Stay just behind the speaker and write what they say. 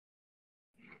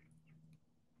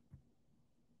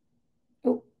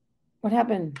What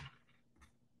happened?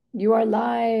 You are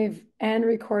live and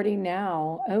recording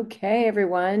now. Okay,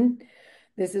 everyone.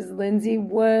 This is Lindsay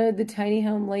Wood, the tiny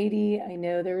home lady. I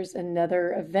know there's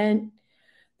another event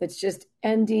that's just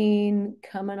ending,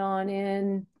 coming on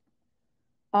in.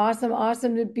 Awesome,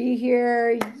 awesome to be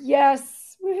here.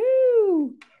 Yes,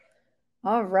 woohoo.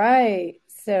 All right.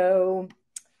 So,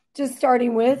 just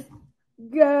starting with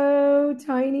go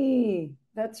tiny.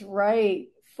 That's right.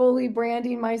 Fully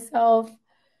branding myself.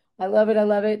 I love it. I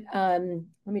love it. Let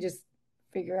me just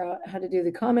figure out how to do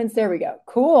the comments. There we go.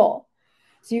 Cool.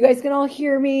 So you guys can all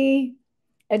hear me.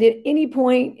 And at any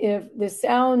point, if the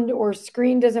sound or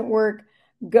screen doesn't work,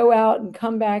 go out and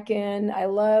come back in. I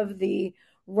love the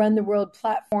Run the World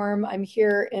platform. I'm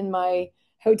here in my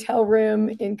hotel room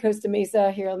in Costa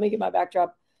Mesa. Here, let me get my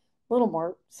backdrop a little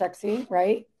more sexy,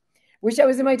 right? Wish I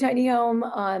was in my tiny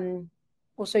home.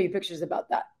 We'll show you pictures about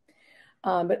that.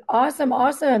 But awesome,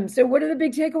 awesome. So, what are the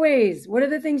big takeaways? What are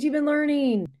the things you've been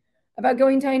learning about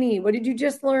going tiny? What did you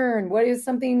just learn? What is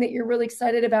something that you're really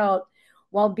excited about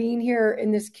while being here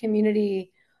in this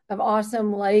community of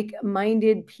awesome, like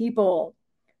minded people?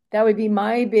 That would be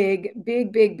my big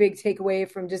takeaway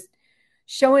from just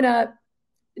showing up,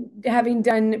 having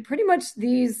done pretty much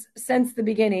these since the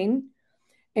beginning.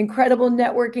 Incredible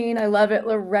networking. I love it.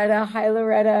 Loretta. Hi,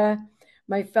 Loretta,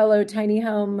 my fellow tiny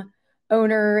home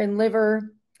owner and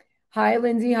liver. Hi,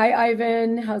 Lindsay. Hi,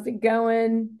 Ivan. How's it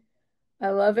going? I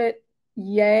love it.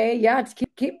 Yay. Yeah, it's keep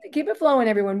it flowing,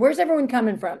 everyone. Where's everyone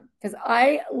coming from? Because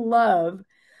I love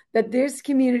that this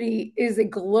community is a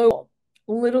global,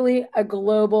 literally a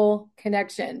global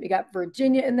connection. We got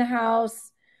Virginia in the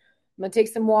house. I'm gonna take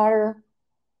some water.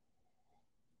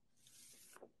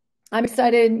 I'm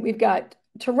excited. We've got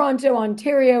Toronto,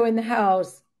 Ontario in the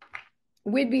house,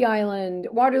 Whidbey Island,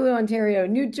 Waterloo, Ontario,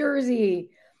 New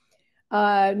Jersey,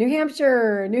 New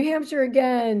Hampshire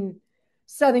again,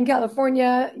 Southern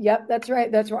California. Yep, that's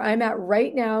right. That's where I'm at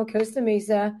right now, Costa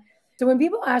Mesa. So when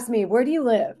people ask me, where do you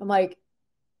live? I'm like,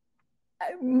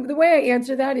 the way I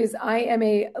answer that is I am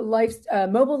a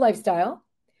mobile lifestyle.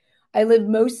 I live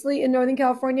mostly in Northern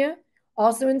California,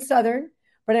 also in Southern,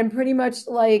 but I'm pretty much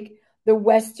like the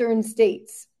Western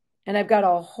states. And I've got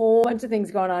a whole bunch of things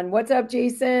going on. What's up,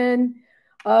 Jason?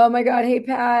 Oh my God. Hey,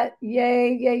 Pat.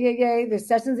 Yay, yay, yay, yay. The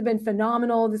sessions have been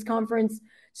phenomenal. This conference,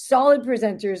 solid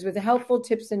presenters with helpful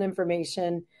tips and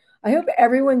information. I hope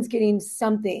everyone's getting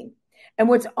something. And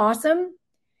what's awesome,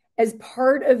 as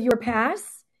part of your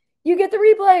pass, you get the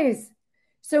replays.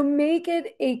 So make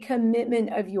it a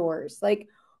commitment of yours. Like,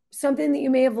 something that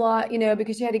you may have lost,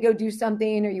 because you had to go do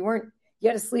something or you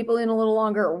had to sleep in a little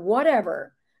longer or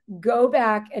whatever. Go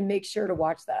back and make sure to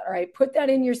watch that. All right. Put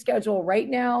that in your schedule right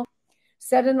now.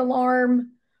 Set an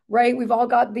alarm, right? We've all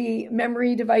got the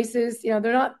memory devices.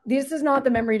 This is not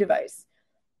the memory device.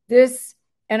 This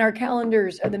and our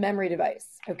calendars are the memory device.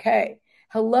 Okay.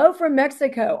 Hello from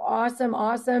Mexico. Awesome.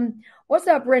 Awesome. What's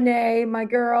up, Renee, my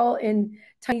girl in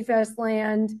Tiny Fest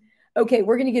land? Okay.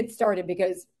 We're going to get started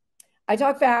because I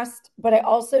talk fast, but I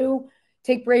also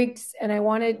take breaks and I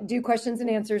want to do questions and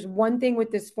answers. One thing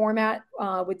with this format,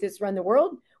 with this Run the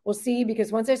World, we'll see,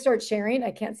 because once I start sharing,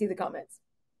 I can't see the comments,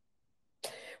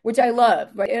 which I love.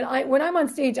 Right. And when I'm on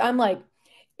stage, I'm like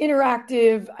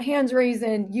interactive, hands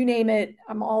raising, you name it.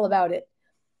 I'm all about it.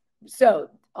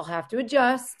 So I'll have to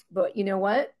adjust, but you know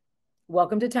what?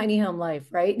 Welcome to tiny home life,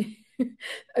 right?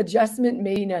 Adjustment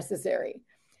may be necessary.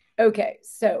 Okay,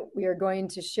 so we are going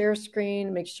to share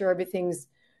screen, make sure everything's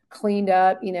cleaned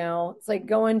up. It's like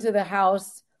going to the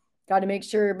house. Got to make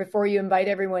sure before you invite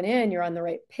everyone in, you're on the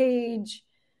right page.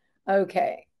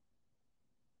 Okay,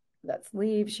 let's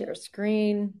leave, share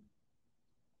screen.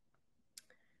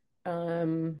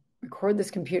 Record this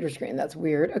computer screen. That's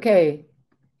weird. Okay,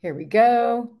 here we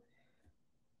go.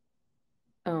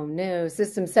 Oh no,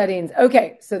 system settings.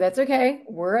 Okay, so that's okay.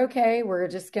 We're okay. We're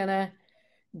just gonna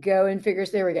go and figure.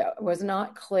 There we go. It was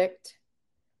not clicked.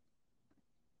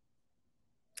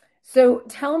 So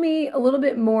tell me a little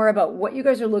bit more about what you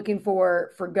guys are looking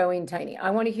for going tiny. I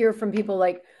want to hear from people,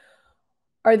 like,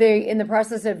 are they in the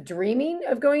process of dreaming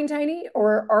of going tiny,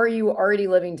 or are you already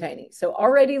living tiny? So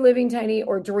already living tiny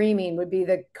or dreaming would be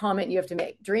the comment you have to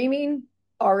make. Dreaming,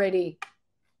 already.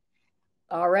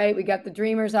 All right, we got the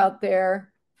dreamers out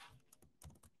there.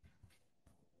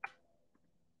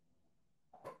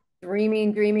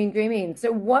 Dreaming, dreaming, dreaming.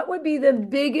 So what would be the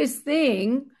biggest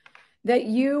thing that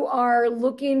you are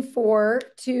looking for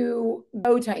to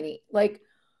go tiny? Like,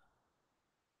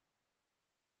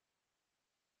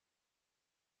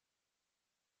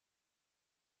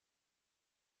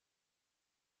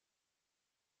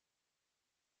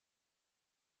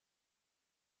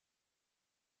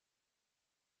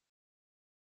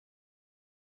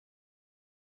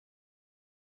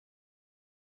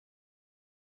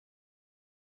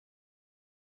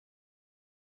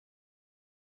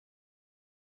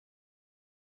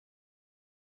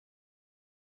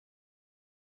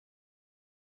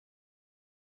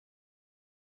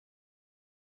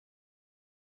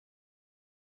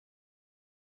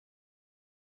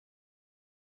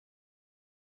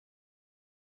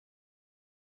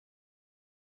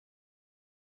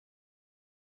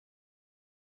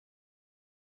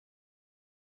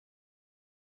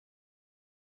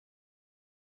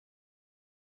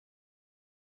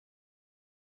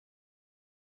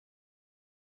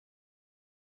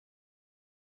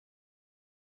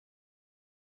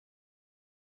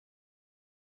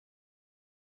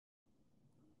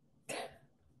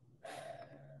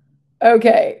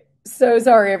 Okay. So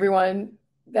sorry, everyone.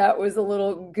 That was a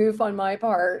little goof on my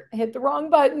part. Hit the wrong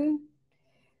button.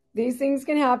 These things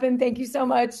can happen. Thank you so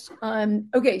much.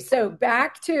 Okay, so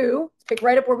back to pick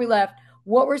right up where we left.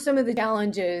 What were some of the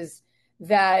challenges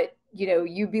that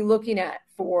you'd be looking at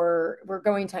for we're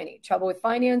going tiny? Trouble with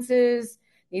finances,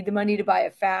 need the money to buy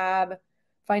a fab,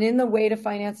 finding the way to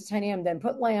finance a tiny home, then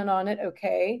put land on it.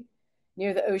 Okay,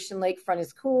 near the ocean, lakefront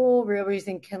is cool. Real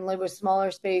reason can live with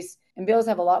smaller space and be able to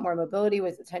have a lot more mobility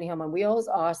with a tiny home on wheels.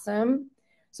 Awesome.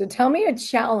 So tell me a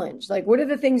challenge. Like, what are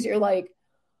the things you're like?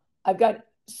 I've got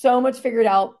so much figured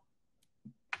out,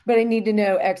 but I need to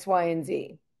know X, Y, and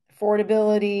Z.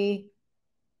 Affordability,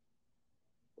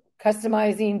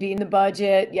 customizing, being the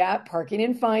budget. Yeah, parking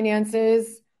and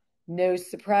finances. No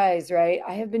surprise, right?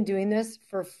 I have been doing this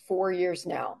for 4 years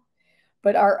now.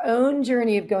 But our own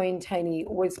journey of going tiny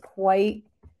was quite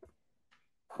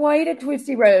a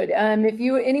twisty road.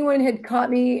 If anyone had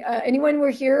caught me, anyone were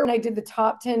here when I did the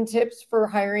top 10 tips for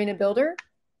hiring a builder?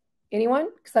 Anyone?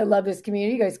 Because I love this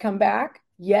community. You guys come back.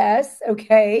 Yes.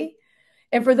 Okay.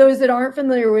 And for those that aren't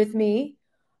familiar with me,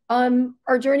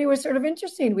 our journey was sort of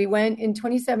interesting. We went in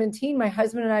 2017. My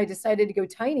husband and I decided to go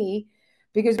tiny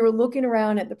because we were looking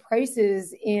around at the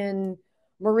prices in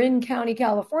Marin County,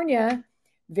 California,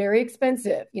 very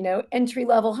expensive. Entry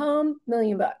level home,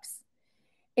 $1,000,000.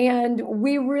 And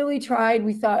we really tried.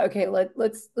 We thought, okay,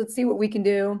 let's see what we can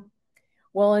do.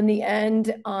 Well, in the end,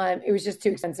 it was just too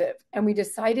expensive. And we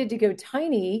decided to go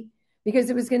tiny because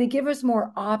it was going to give us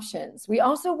more options. We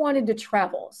also wanted to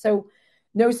travel. So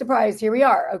no surprise, here we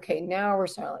are. Okay, now we're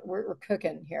silent. We're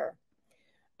cooking here.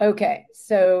 Okay,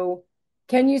 so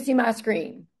can you see my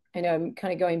screen? I know I'm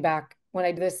kind of going back. When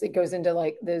I do this, it goes into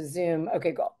like the Zoom.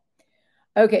 Okay, cool.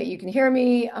 Okay, you can hear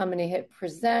me. I'm going to hit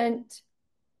present.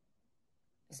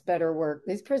 This better work.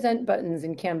 These present buttons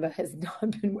in Canva has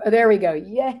not been. Oh, there we go.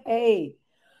 Yay.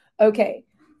 Okay.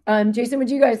 Jason, would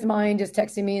you guys mind just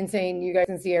texting me and saying you guys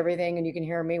can see everything and you can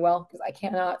hear me well? Because I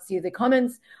cannot see the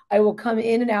comments. I will come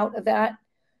in and out of that,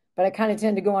 but I kind of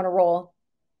tend to go on a roll.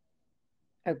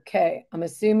 Okay. I'm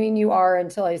assuming you are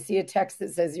until I see a text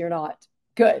that says you're not.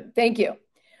 Good. Thank you.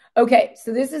 Okay.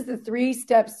 So this is the 3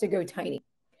 steps to go tiny.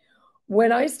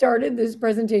 When I started this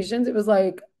presentations, it was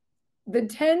like the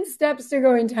 10 steps to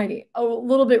going tiny. A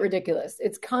little bit ridiculous.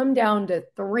 It's come down to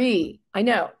 3. I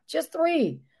know, just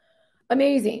 3.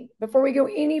 Amazing. Before we go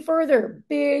any further,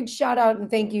 big shout out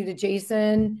and thank you to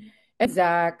Jason and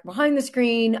Zach behind the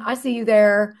screen. I see you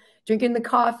there drinking the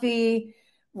coffee,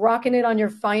 rocking it on your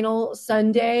final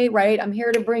Sunday, right? I'm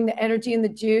here to bring the energy and the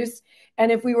juice.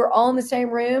 And if we were all in the same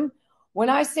room, when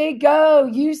I say go,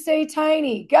 you say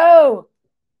tiny. Go.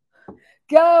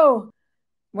 Go.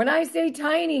 When I say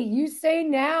tiny, you say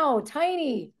now.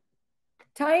 Tiny.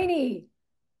 Tiny.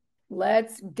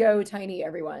 Let's go tiny,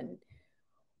 everyone.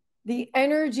 The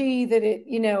energy that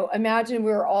imagine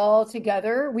we're all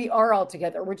together. We are all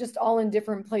together. We're just all in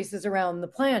different places around the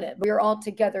planet. We are all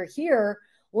together here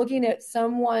looking at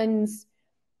someone's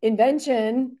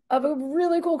invention of a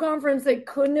really cool conference that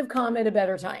couldn't have come at a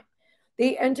better time.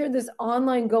 They entered this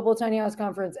online global tiny house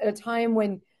conference at a time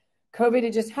when COVID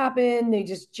had just happened. They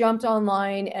just jumped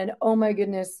online and oh my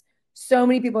goodness, so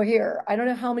many people here. I don't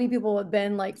know how many people have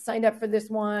been signed up for this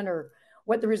one or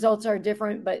what the results are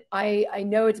different, but I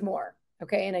know it's more.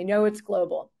 Okay. And I know it's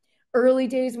global. Early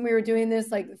days when we were doing this,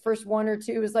 the first 1 or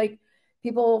 2 was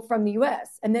people from the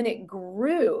US. And then it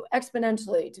grew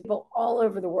exponentially to people all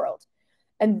over the world.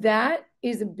 And that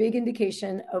is a big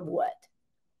indication of what?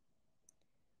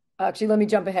 Actually, let me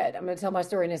jump ahead. I'm going to tell my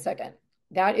story in a second.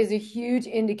 That is a huge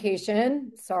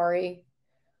indication. Sorry.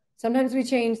 Sometimes we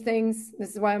change things.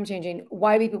 This is why I'm changing.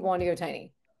 Why people want to go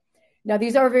tiny. Now,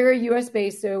 these are very US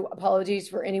based, so apologies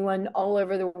for anyone all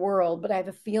over the world, but I have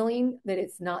a feeling that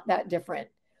it's not that different.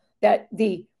 That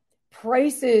the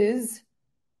prices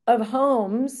of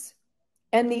homes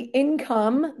and the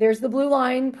income, there's the blue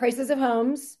line, prices of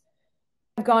homes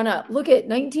have gone up. Look at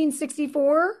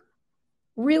 1964,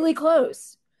 really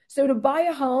close. So to buy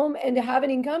a home and to have an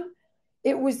income,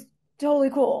 it was totally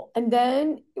cool. And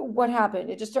then what happened?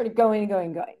 It just started going and going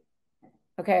and going.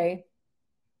 Okay.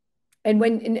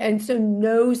 And so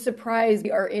no surprise,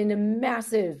 we are in a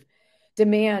massive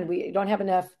demand. We don't have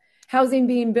enough housing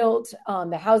being built.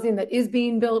 The housing that is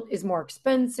being built is more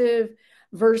expensive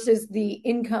versus the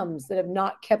incomes that have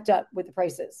not kept up with the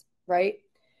prices, right?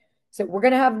 So we're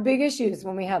going to have big issues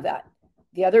when we have that.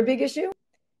 The other big issue,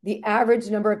 the average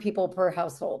number of people per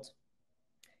household.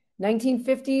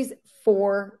 1950s,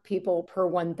 4 people per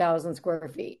 1,000 square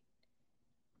feet.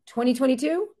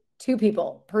 2022, 2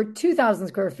 people per 2,000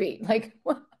 square feet.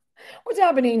 What's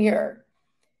happening here?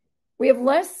 We have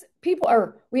less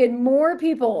we had more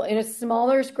people in a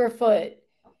smaller square foot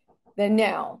than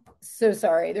now. So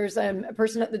sorry. There's a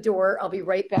person at the door. I'll be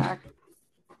right back.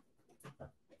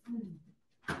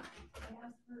 Oh,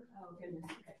 goodness.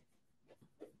 Okay.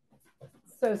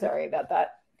 So sorry about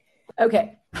that.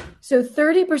 Okay. So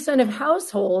 30% of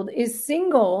household is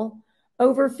single.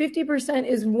 Over 50%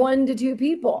 is 1 to 2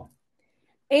 people.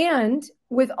 And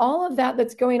with all of that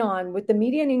that's going on with the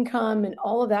median income and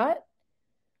all of that,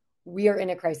 we are in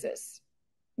a crisis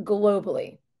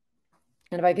globally.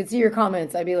 And if I could see your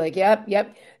comments, I'd be like, yep.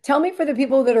 Tell me, for the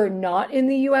people that are not in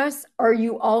the US, are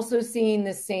you also seeing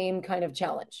the same kind of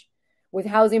challenge with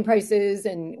housing prices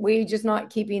and wages not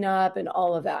keeping up and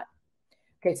all of that?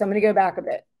 Okay, so I'm going to go back a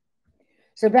bit.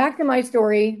 So back to my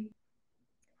story.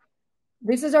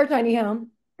 This is our tiny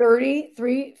home,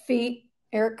 33 feet.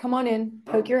 Eric, come on in,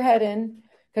 poke your head in,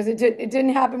 because it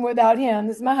didn't happen without him.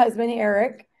 This is my husband,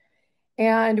 Eric.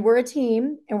 And we're a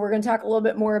team, and we're going to talk a little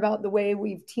bit more about the way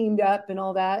we've teamed up and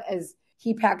all that as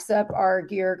he packs up our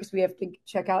gear, because we have to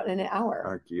check out in an hour.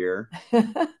 Our gear.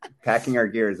 Packing our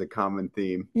gear is a common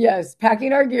theme. Yes,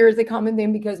 packing our gear is a common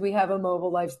theme because we have a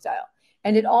mobile lifestyle.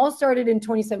 And it all started in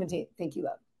 2017. Thank you,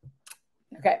 love.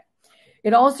 Okay.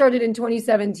 It all started in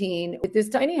 2017 with this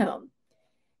tiny home.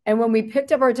 And when we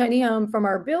picked up our tiny home from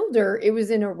our builder, it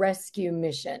was in a rescue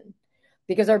mission,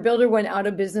 because our builder went out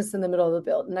of business in the middle of the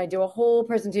build. And I do a whole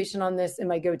presentation on this in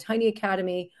my Go Tiny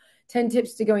Academy, 10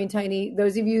 tips to going tiny.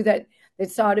 Those of you that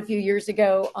saw it a few years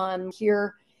ago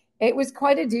here, it was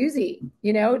quite a doozy,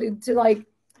 to like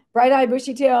bright-eyed,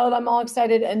 bushy-tailed, I'm all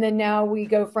excited. And then now we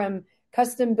go from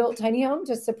custom-built tiny home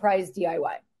to surprise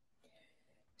DIY.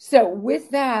 So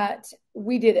with that,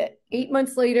 we did it. 8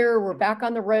 months later, we're back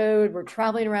on the road. We're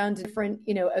traveling around to different,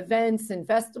 events and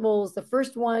festivals. The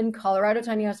first one, Colorado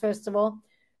Tiny House Festival,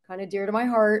 kind of dear to my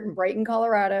heart, in Brighton,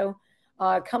 Colorado,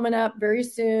 coming up very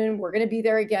soon. We're going to be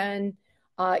there again.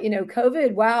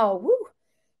 COVID, wow,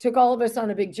 took all of us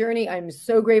on a big journey. I'm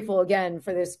so grateful again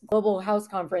for this global house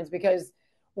conference, because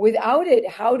without it,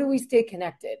 how do we stay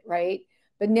connected, right?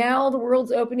 But now the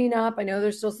world's opening up. I know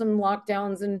there's still some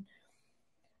lockdowns and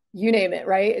you name it,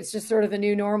 right? It's just sort of the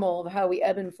new normal of how we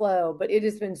ebb and flow. But it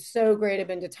has been so great. I've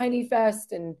been to Tiny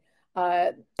Fest and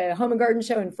a Home and Garden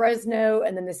Show in Fresno,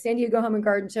 and then the San Diego Home and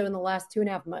Garden Show in the last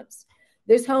 2.5 months.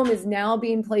 This home is now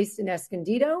being placed in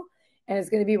Escondido, and it's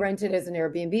going to be rented as an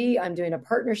Airbnb. I'm doing a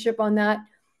partnership on that.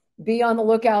 Be on the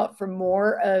lookout for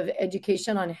more of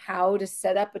education on how to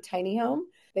set up a tiny home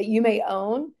that you may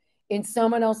own in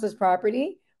someone else's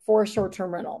property for a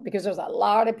short-term rental, because there's a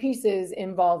lot of pieces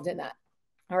involved in that.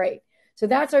 All right. So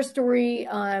that's our story.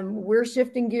 We're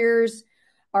shifting gears.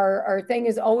 Our thing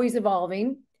is always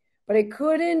evolving, but I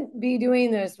couldn't be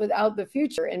doing this without the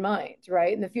future in mind,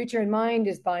 right? And the future in mind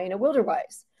is buying a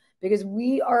Wilderwise, because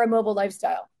we are a mobile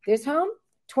lifestyle. This home,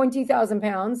 20,000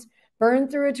 pounds,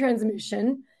 burned through a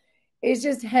transmission. It's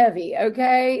just heavy.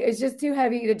 Okay. It's just too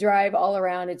heavy to drive all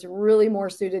around. It's really more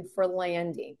suited for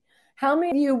landing. How many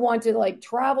of you want to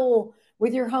travel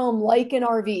with your home like an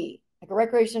RV, like a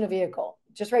recreational vehicle?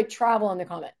 Just write travel in the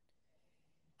comment.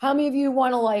 How many of you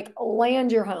want to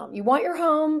land your home? You want your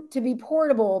home to be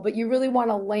portable, but you really want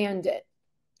to land it.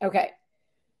 Okay.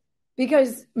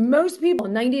 Because most people,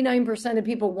 99% of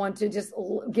people, want to just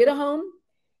get a home,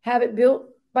 have it built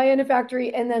by a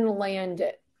factory, and then land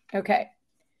it. Okay.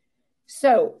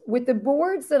 So with the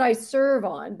boards that I serve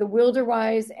on, the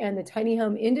Wilderwise and the Tiny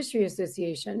Home Industry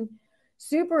Association,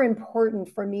 super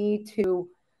important for me to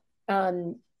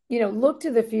look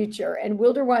to the future. And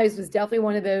Wilderwise was definitely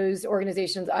one of those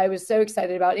organizations I was so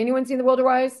excited about. Anyone seen the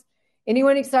Wilderwise?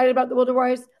 Anyone excited about the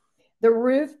Wilderwise? The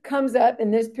roof comes up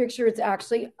in this picture. It's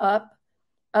actually up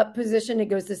position. It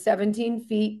goes to 17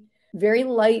 feet, very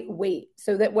lightweight.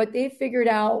 So that what they figured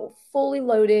out, fully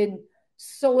loaded,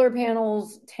 solar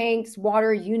panels, tanks,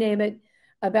 water, you name it,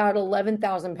 about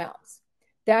 11,000 pounds.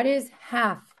 That is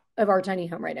half of our tiny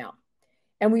home right now.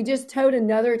 And we just towed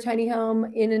another tiny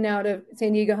home in and out of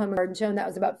San Diego Home and Garden Show, and that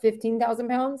was about 15,000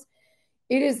 pounds.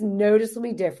 It is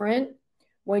noticeably different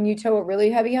when you tow a really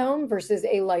heavy home versus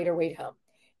a lighter weight home.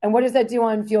 And what does that do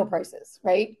on fuel prices,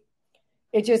 right?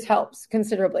 It just helps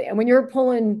considerably. And when you're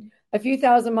pulling a few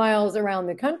thousand miles around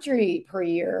the country per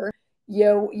year,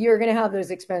 you're going to have those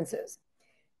expenses.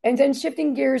 And then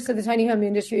shifting gears to the Tiny Home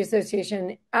Industry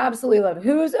Association, absolutely love.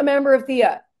 Who's a member of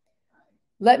THEA?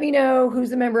 Let me know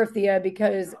who's a member of THEA,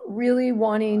 because really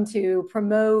wanting to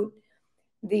promote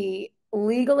the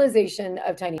legalization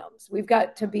of tiny homes. We've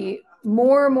got to be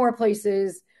more and more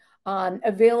places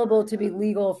available to be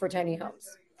legal for tiny homes.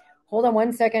 Hold on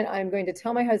one second. I'm going to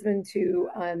tell my husband to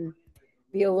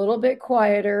be a little bit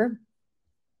quieter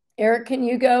Eric, can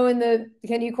you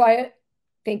quiet?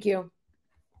 Thank you.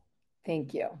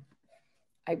 Thank you.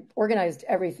 I organized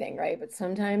everything, right? But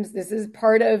sometimes this is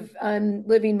part of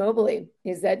living mobily,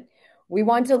 is that we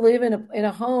want to live in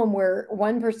a home where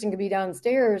one person can be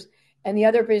downstairs and the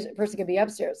other person can be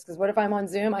upstairs. Because what if I'm on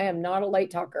Zoom? I am not a light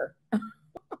talker. I'm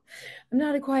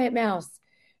not a quiet mouse.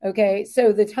 Okay,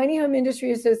 so the Tiny Home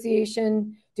Industry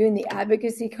Association doing the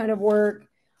advocacy kind of work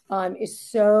is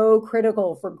so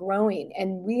critical for growing.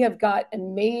 And we have got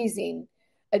amazing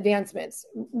advancements.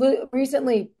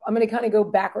 Recently, I'm going to kind of go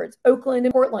backwards. Oakland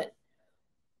and Portland.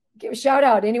 Give a shout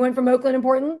out. Anyone from Oakland and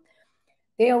Portland?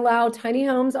 They allow tiny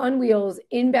homes on wheels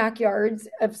in backyards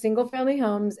of single family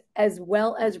homes as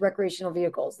well as recreational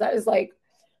vehicles. That is like,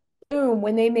 boom,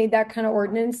 when they made that kind of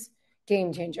ordinance,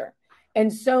 game changer.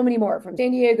 And so many more from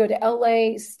San Diego to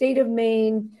LA, state of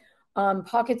Maine,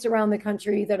 pockets around the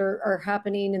country that are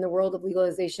happening in the world of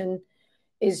legalization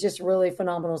is just really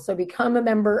phenomenal. So become a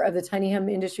member of the Tiny Home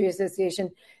Industry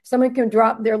Association. Someone can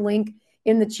drop their link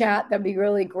in the chat. That'd be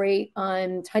really great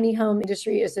on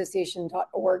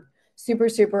tinyhomeindustry.association.org. Super,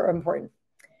 super important.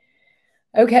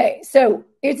 Okay, so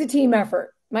it's a team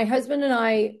effort. My husband and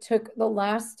I took the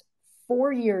last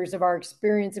 4 years of our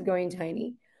experience of going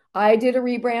tiny. I did a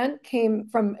rebrand, came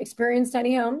from Experienced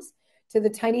Tiny Homes to the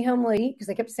Tiny Home Lady, because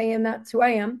I kept saying that's who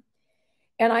I am.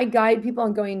 And I guide people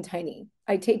on going tiny.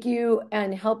 I take you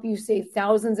and help you save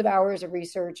thousands of hours of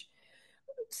research,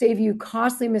 save you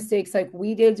costly mistakes like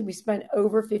we did. We spent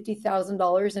over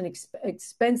 $50,000 in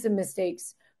expensive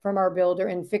mistakes from our builder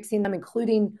and fixing them,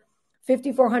 including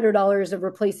 $5,400 of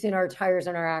replacing our tires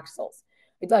and our axles.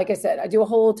 Like I said, I do a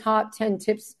whole top 10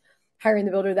 tips hiring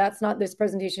the builder. That's not this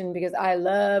presentation because I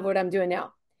love what I'm doing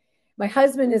now. My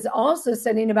husband is also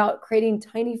setting about creating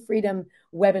Tiny Freedom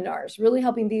webinars, really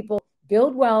helping people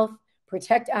build wealth,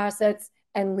 protect assets,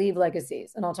 and leave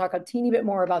legacies. And I'll talk a teeny bit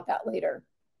more about that later.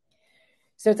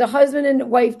 So it's a husband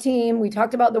and wife team. We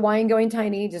talked about the why in going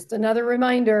tiny. Just another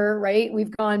reminder, right?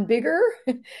 We've gone bigger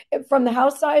from the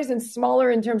house size and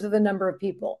smaller in terms of the number of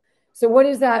people. So what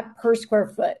is that per square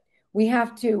foot? We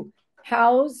have to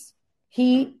house,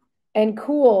 heat, and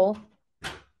cool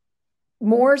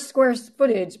more square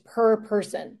footage per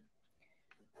person.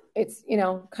 It's,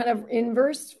 kind of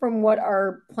inverse from what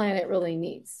our planet really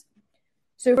needs.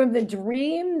 So from the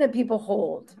dream that people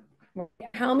hold,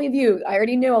 how many of you, I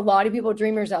already know a lot of people,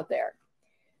 dreamers out there.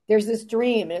 There's this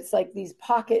dream, and it's like these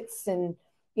pockets, and,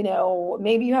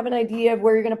 maybe you have an idea of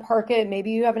where you're going to park it. Maybe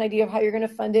you have an idea of how you're going to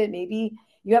fund it. Maybe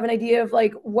you have an idea of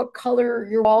like what color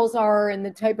your walls are and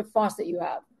the type of faucet you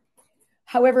have.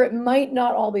 However, it might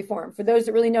not all be formed. For those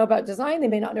that really know about design, they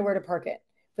may not know where to park it.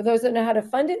 For those that know how to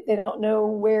fund it, they don't know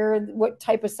what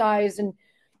type of size, and,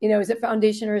 is it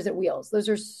foundation or is it wheels? Those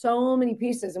are so many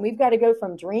pieces. And we've got to go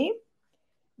from dream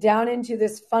down into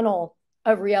this funnel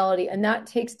of reality. And that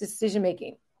takes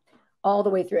decision-making all the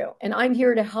way through. And I'm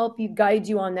here to help you, guide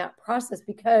you on that process,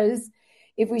 because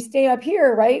if we stay up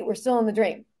here, right, we're still in the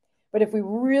dream. But if we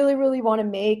really, really want to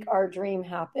make our dream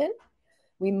happen,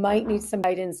 we might need some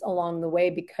guidance along the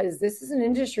way, because this is an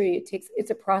industry.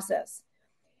 It's a process.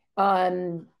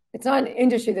 It's not an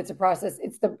industry that's a process.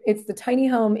 It's the tiny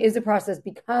home is a process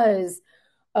because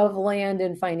of land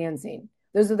and financing.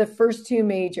 Those are the first two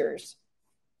majors.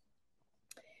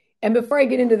 And before I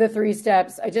get into the 3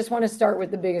 steps, I just want to start with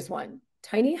the biggest one.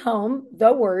 Tiny home,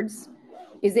 the words,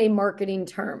 is a marketing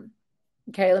term.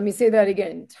 Okay, let me say that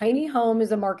again. Tiny home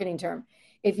is a marketing term.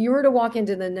 If you were to walk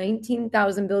into the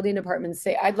 19,000 building apartments,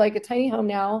 say, I'd like a tiny home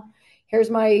now. Here's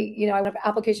my, I want an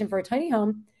application for a tiny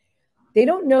home. They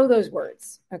don't know those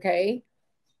words, okay?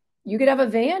 You could have a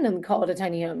van and call it a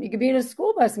tiny home. You could be in a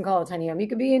school bus and call it a tiny home. You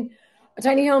could be in a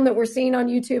tiny home that we're seeing on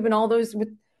YouTube and all those with,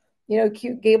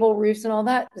 cute gable roofs and all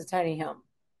that is a tiny home.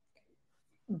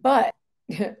 But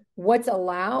what's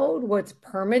allowed, what's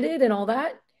permitted and all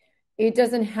that, it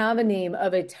doesn't have a name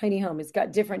of a tiny home. It's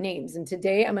got different names. And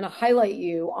today I'm going to highlight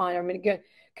I'm going to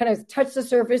kind of touch the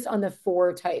surface on the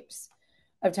 4 types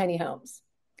of tiny homes.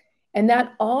 And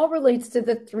that all relates to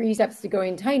the 3 steps to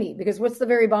going tiny, because what's the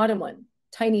very bottom one?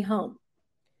 Tiny home.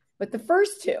 But the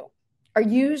first 2 are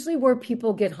usually where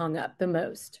people get hung up the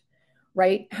most,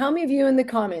 right? How many of you in the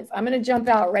comments? I'm going to jump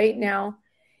out right now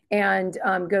and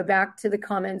go back to the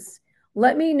comments.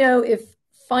 Let me know if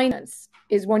finance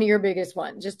is one of your biggest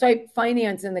ones. Just type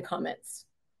finance in the comments,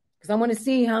 because I want to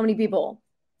see how many people.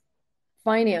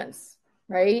 Finance,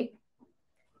 right?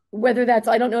 Whether that's,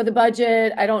 I don't know the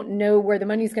budget. I don't know where the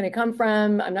money's going to come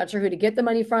from. I'm not sure who to get the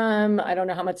money from. I don't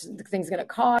know how much the thing's going to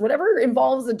cost. Whatever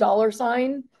involves a dollar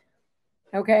sign,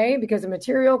 okay, because of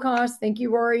material costs. Thank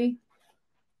you, Rory.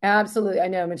 Absolutely. I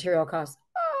know material costs.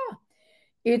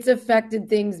 It's affected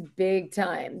things big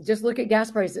time. Just look at gas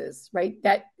prices, right?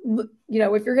 That,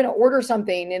 if you're going to order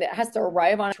something and it has to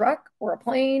arrive on a truck or a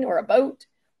plane or a boat,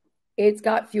 it's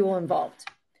got fuel involved.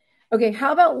 Okay,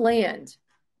 how about land?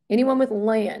 Anyone with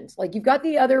land? Like you've got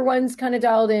the other ones kind of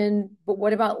dialed in, but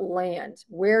what about land?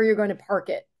 Where you're going to park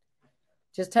it?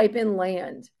 Just type in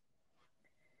land.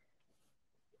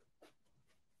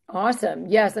 Awesome.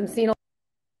 Yes, I'm seeing a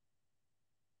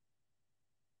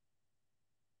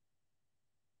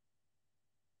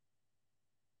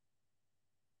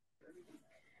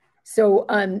So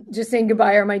just saying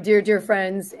goodbye are my dear, dear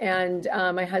friends and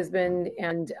my husband.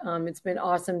 And it's been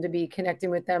awesome to be connecting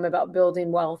with them about building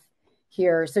wealth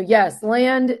here. So yes,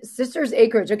 land, sisters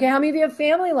acreage. Okay, how many of you have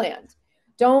family land?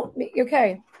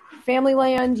 Okay, family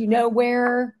land,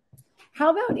 where.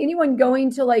 How about anyone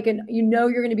going to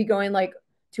you're going to be going like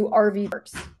to RV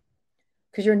parks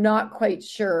because you're not quite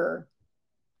sure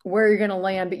where you're going to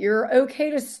land, but you're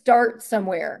okay to start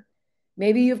somewhere.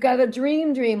 Maybe you've got a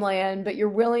dreamland, but you're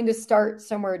willing to start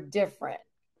somewhere different.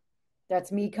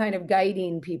 That's me kind of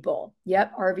guiding people.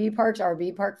 Yep,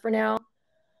 RV park for now.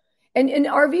 And an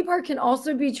RV park can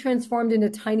also be transformed into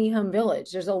tiny home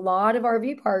village. There's a lot of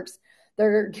RV parks that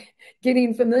are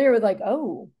getting familiar with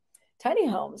tiny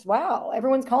homes. Wow,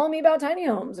 everyone's calling me about tiny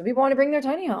homes and people want to bring their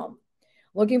tiny home.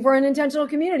 Looking for an intentional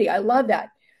community. I love that.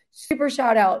 Super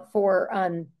shout out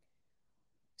for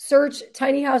Search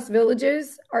Tiny House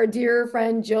Villages, our dear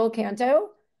friend Jill Canto,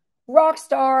 rock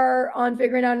star on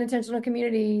figuring out intentional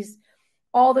communities,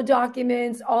 all the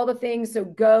documents, all the things. So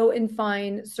go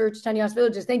and search Tiny House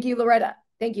Villages. Thank you, Loretta.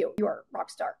 Thank you. You are a rock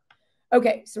star.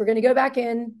 Okay, so we're going to go back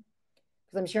in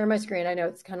because I'm sharing my screen. I know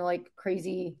it's kind of like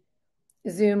crazy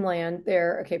Zoom land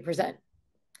there. Okay, present.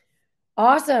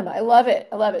 Awesome. I love it.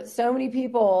 I love it. So many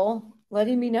people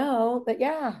letting me know that,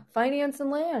 yeah, finance and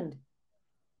land.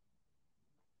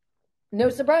 No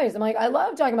surprise. I'm like, I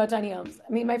love talking about tiny homes.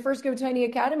 I mean, my first Go Tiny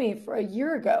Academy for 1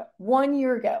 year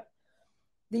ago,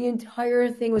 the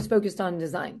entire thing was focused on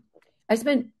design. I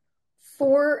spent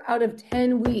 4 out of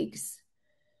 10 weeks.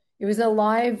 It was a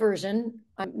live version.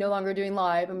 I'm no longer doing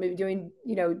live. I'm maybe doing,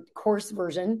 course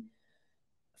version.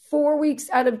 4 weeks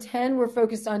out of 10 were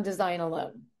focused on design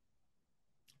alone.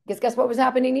 Guess what was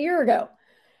happening 1 year ago?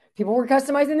 People were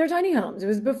customizing their tiny homes. It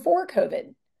was before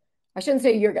COVID. I shouldn't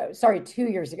say 1 year ago. Sorry, 2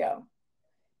 years ago.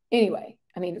 Anyway,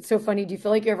 I mean, it's so funny. Do you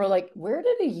feel like you're ever like, where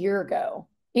did 1 year go?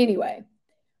 Anyway.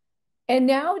 And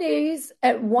nowadays,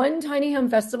 at one tiny home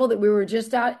festival that we were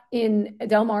just at in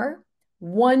Del Mar,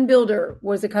 one builder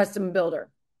was a custom builder.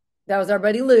 That was our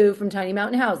buddy Lou from Tiny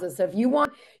Mountain Houses. So if you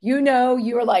want, you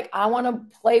are like, I want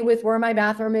to play with where my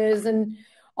bathroom is and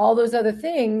all those other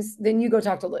things, then you go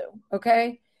talk to Lou,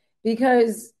 okay?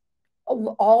 Because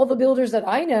all the builders that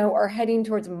I know are heading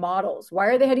towards models. Why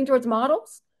are they heading towards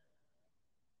models?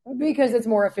 Because it's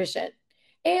more efficient.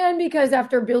 And because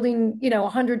after building,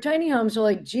 100 tiny homes, you're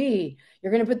like, gee,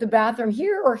 you're going to put the bathroom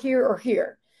here or here or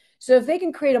here. So if they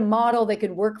can create a model that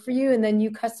could work for you and then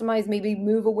you customize, maybe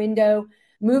move a window.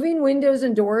 Moving windows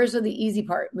and doors are the easy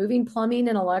part. Moving plumbing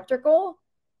and electrical,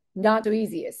 not so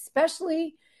easy,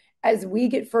 especially as we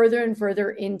get further and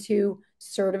further into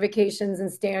certifications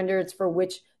and standards for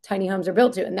which tiny homes are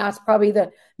built to. And that's probably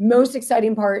the most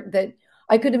exciting part that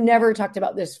I could have never talked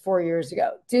about this 4 years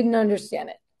ago. Didn't understand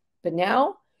it. But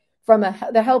now, from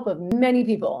the help of many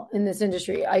people in this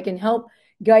industry, I can help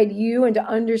guide you into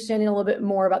understanding a little bit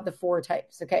more about the 4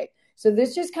 types. Okay. So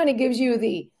this just kind of gives you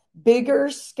the bigger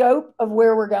scope of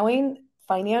where we're going: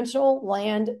 financial,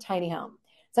 land, tiny home.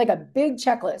 It's like a big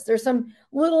checklist. There's some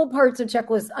little parts of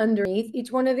checklists underneath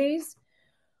each one of these.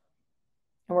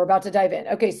 And we're about to dive in.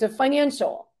 Okay. So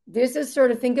financial. This is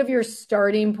sort of, think of your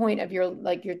starting point of your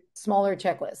smaller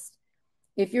checklist.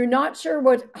 If you're not sure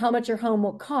how much your home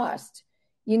will cost,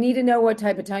 you need to know what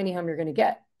type of tiny home you're going to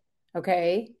get.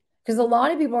 Okay. Because a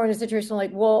lot of people are in a situation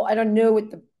like, well, I don't know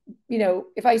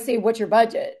if I say, what's your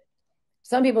budget?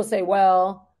 Some people say,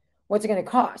 well, what's it going to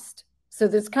cost? So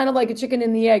that's kind of like a chicken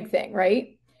and the egg thing,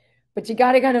 right? But you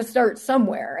got to kind of start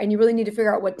somewhere, and you really need to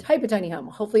figure out what type of tiny home.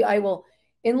 Hopefully I will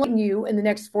enlighten you in the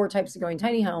next 4 types of going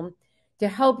tiny home to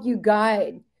help you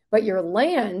guide. But your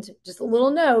land, just a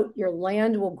little note, your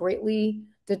land will greatly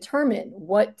determine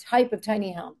what type of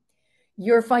tiny home.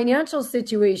 Your financial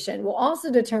situation will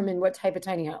also determine what type of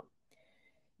tiny home.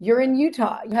 You're in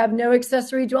Utah. You have no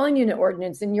accessory dwelling unit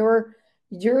ordinance in your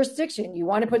jurisdiction. You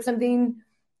want to put something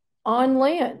on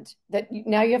land that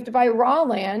now you have to buy raw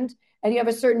land, and you have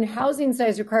a certain housing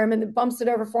size requirement that bumps it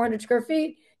over 400 square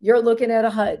feet. You're looking at a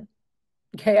HUD.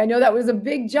 Okay. I know that was a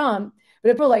big jump, but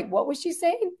if we're like, what was she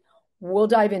saying? We'll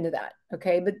dive into that.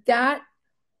 Okay. But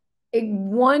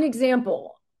one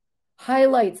example,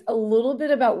 highlights a little bit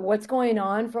about what's going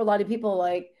on for a lot of people,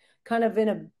 like kind of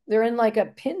they're in like a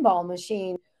pinball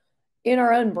machine in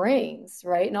our own brains,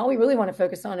 right? And all we really want to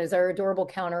focus on is our adorable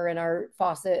counter and our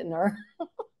faucet and our,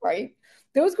 right?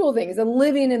 Those cool things and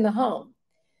living in the home,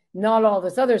 not all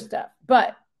this other stuff,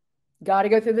 but got to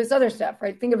go through this other stuff,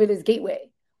 right? Think of it as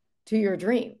gateway to your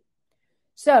dream.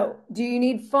 So, do you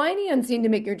need financing to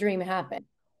make your dream happen?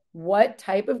 What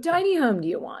type of tiny home do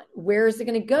you want? Where is it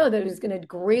going to go that is going to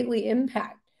greatly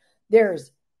impact?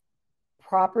 There's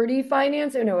property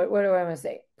finance. Oh, no, what do I want to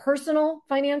say? Personal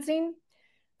financing,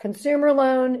 consumer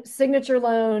loan, signature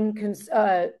loan,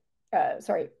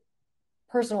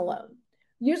 personal loan.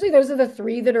 Usually those are the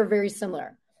three that are very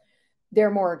similar.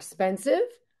 They're more expensive,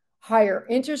 higher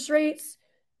interest rates,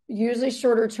 usually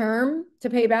shorter term to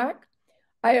pay back.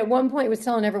 I at one point was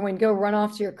telling everyone, go run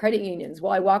off to your credit unions.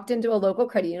 Well, I walked into a local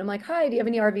credit union. I'm like, hi, do you have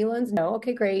any RV loans? No.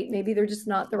 Okay, great. Maybe they're just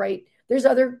not the right. There's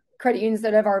other credit unions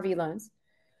that have RV loans.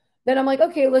 Then I'm like,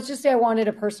 okay, let's just say I wanted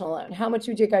a personal loan. How much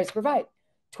would you guys provide?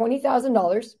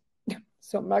 $20,000.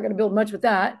 So I'm not going to build much with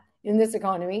that in this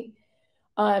economy.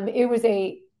 It was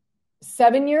a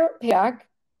 7-year payback,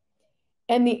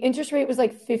 and the interest rate was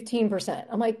like 15%.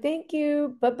 I'm like, thank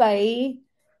you, bye-bye,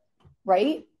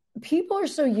 right? People are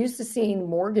so used to seeing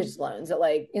mortgage loans that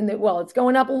it's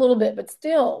going up a little bit, but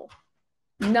still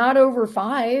not over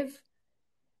 5.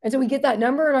 And so we get that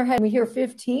number in our head and we hear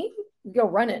 15, we go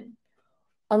running,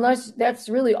 unless that's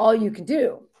really all you can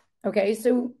do. Okay,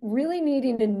 so really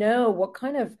needing to know what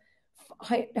kind of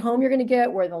home you're going to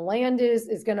get, where the land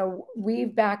is going to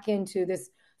weave back into this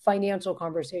financial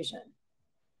conversation.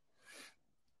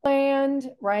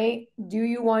 Land, right? Do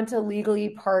you want to legally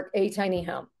park a tiny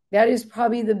home? That is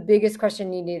probably the biggest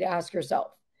question you need to ask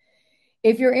yourself.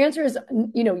 If your answer is,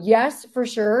 yes, for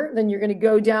sure, then you're going to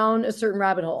go down a certain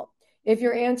rabbit hole. If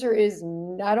your answer is,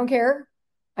 I don't care,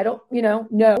 I don't,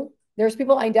 no. There's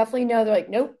people I definitely know, they're like,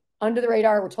 nope, under the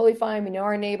radar, we're totally fine. We know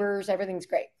our neighbors, everything's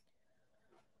great.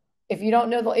 If you don't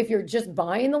know, if you're just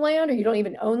buying the land or you don't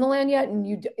even own the land yet,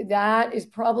 and that is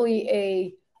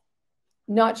probably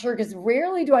not sure, because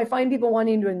rarely do I find people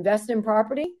wanting to invest in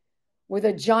property with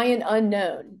a giant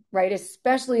unknown, right?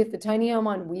 Especially if the tiny home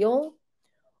on wheel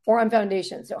or on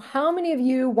foundation. So how many of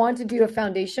you want to do a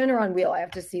foundation or on wheel? I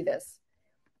have to see this.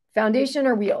 Foundation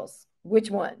or wheels?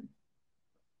 Which one?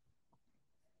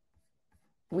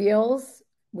 Wheels.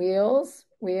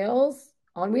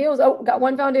 On wheels. Oh, got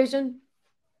one foundation.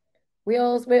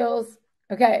 Wheels.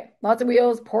 Okay, lots of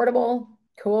wheels, portable,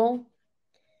 cool.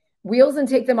 Wheels and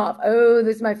take them off. Oh,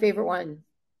 this is my favorite one.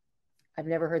 I've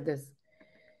never heard this.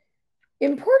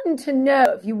 Important to know,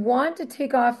 if you want to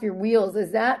take off your wheels,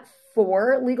 is that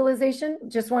for legalization?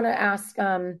 Just want to ask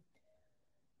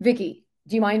Vicki.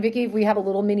 Do you mind, Vicki, if we have a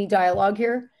little mini dialogue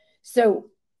here?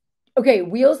 So, okay,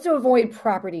 wheels to avoid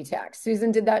property tax.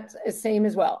 Susan did that same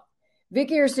as well.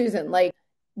 Vicki or Susan,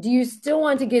 do you still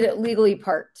want to get it legally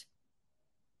parked?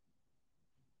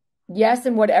 Yes,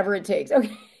 and whatever it takes.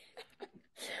 Okay.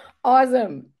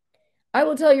 Awesome. I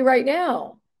will tell you right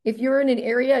now, if you're in an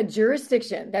area, a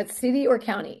jurisdiction, that's city or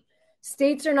county.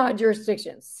 States are not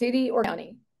jurisdictions, city or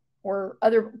county, or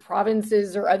other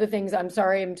provinces or other things. I'm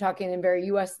sorry, I'm talking in very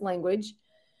US language.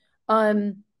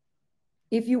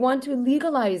 If you want to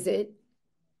legalize it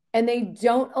and they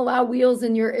don't allow wheels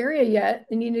in your area yet,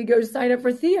 then you need to go sign up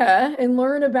for Thea and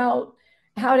learn about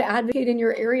how to advocate in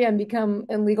your area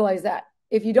and legalize that.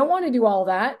 If you don't want to do all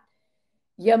that,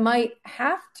 you might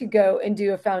have to go and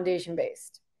do a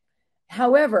foundation-based.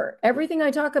 However, everything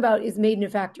I talk about is made in a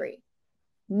factory.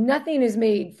 Nothing is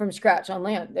made from scratch on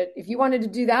land. If you wanted to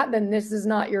do that, then this is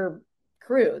not your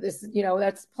crew.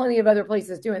 That's plenty of other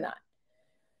places doing that.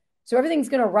 So everything's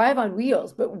going to arrive on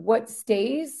wheels, but what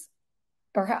stays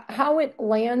or how it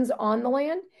lands on the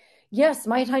land, yes,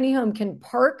 my tiny home can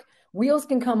park, wheels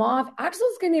can come off,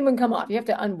 axles can even come off. You have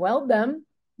to unweld them.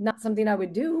 Not something I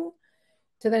would do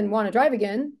to then want to drive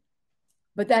again.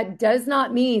 But that does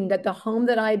not mean that the home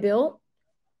that I built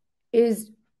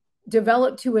is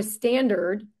developed to a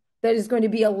standard that is going to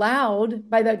be allowed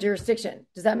by that jurisdiction.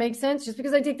 Does that make sense? Just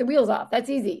because I take the wheels off, that's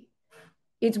easy.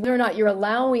 It's whether or not you're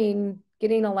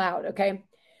getting allowed, okay?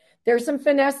 There's some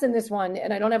finesse in this one,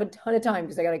 and I don't have a ton of time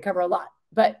because I got to cover a lot.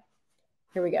 But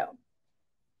here we go.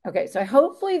 Okay, so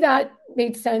hopefully that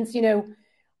made sense,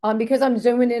 because I'm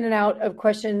zooming in and out of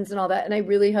questions and all that. And I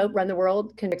really hope Run the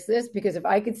World can fix this, because if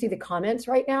I could see the comments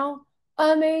right now,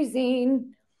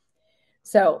 amazing.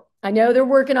 So I know they're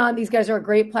working on, these guys are a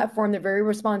great platform. They're very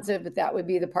responsive, but that would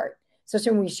be the part.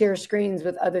 Especially when we share screens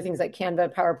with other things like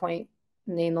Canva, PowerPoint,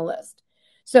 name the list.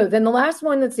 So then the last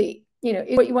one, let's see,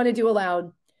 is what you want to do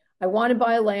allowed. I want to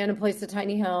buy land and place a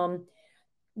tiny home.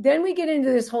 then we get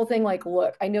into this whole thing like,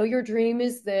 look, I know your dream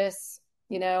is this,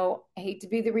 I hate to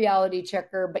be the reality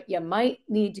checker, but you might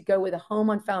need to go with a home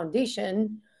on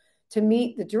foundation to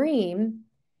meet the dream.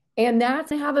 And that's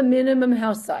to have a minimum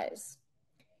house size.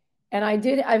 And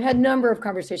I've had a number of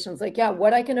conversations like, yeah,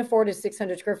 what I can afford is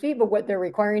 600 square feet, but what they're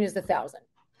requiring is 1,000.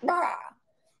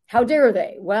 How dare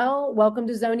they? Well, welcome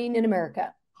to zoning in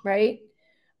America, right?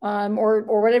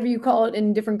 Or whatever you call it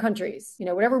in different countries,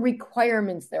 whatever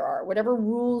requirements there are, whatever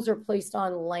rules are placed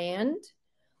on land.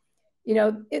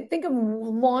 Think of a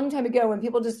long time ago when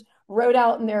people just rode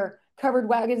out in their covered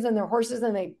wagons and their horses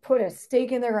and they put a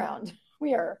stake in the ground.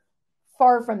 We are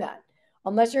far from that,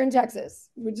 unless you're in Texas,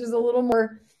 which is a little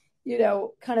more,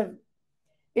 it's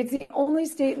the only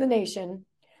state in the nation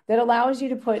that allows you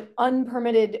to put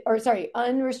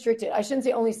unrestricted, I shouldn't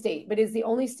say only state, but it's the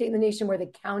only state in the nation where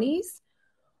the counties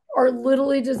are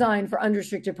literally designed for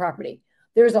unrestricted property.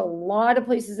 There's a lot of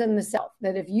places in the South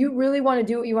that if you really want to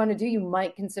do what you want to do, you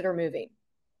might consider moving,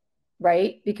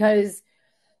 right? Because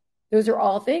those are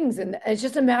all things. And it's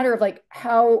just a matter of like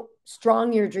how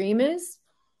strong your dream is.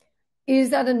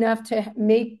 Is that enough to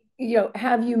make,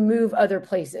 have you move other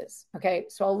places? Okay,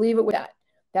 so I'll leave it with that.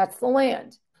 That's the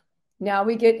land. Now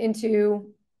we get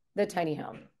into the tiny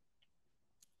home.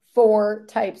 4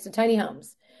 types of tiny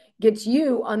homes. Gets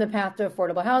you on the path to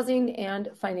affordable housing and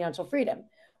financial freedom.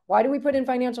 Why do we put in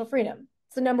financial freedom?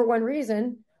 It's the number one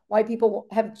reason why people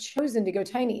have chosen to go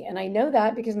tiny. And I know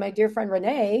that because my dear friend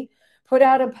Renee put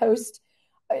out a post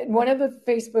in one of the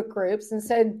Facebook groups and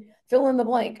said, fill in the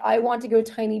blank. I want to go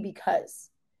tiny because.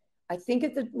 I think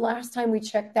at the last time we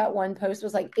checked that one post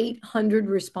was like 800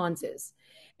 responses.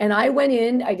 And I went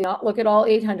in, I did not look at all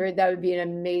 800. That would be an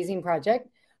amazing project.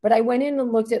 But I went in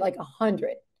and looked at like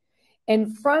 100.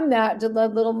 And from that, did a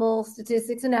little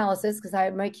statistics analysis because I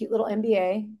have my cute little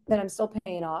MBA that I'm still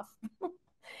paying off.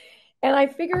 And I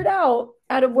figured out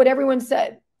of what everyone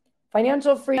said,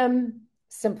 financial freedom,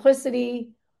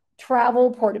 simplicity,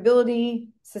 travel, portability,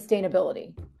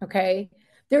 sustainability. Okay.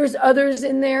 There's others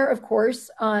in there, of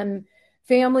course,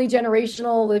 family,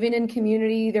 generational, living in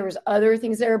community. There was other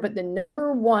things there, but the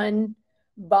number one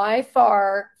by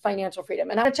far, financial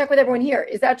freedom. And I want to check with everyone here.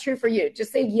 Is that true for you?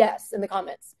 Just say yes in the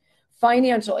comments.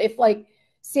 Financial, if like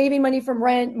saving money from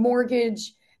rent,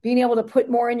 mortgage, being able to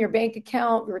put more in your bank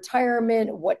account,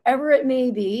 retirement, whatever it may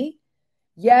be.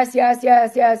 Yes, yes,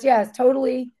 yes, yes, yes,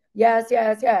 totally. Yes,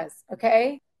 yes, yes.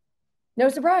 Okay. No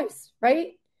surprise,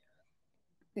 right?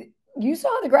 You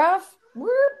saw the graph,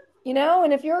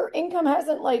 and if your income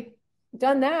hasn't like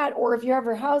done that, or if you're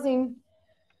ever housing,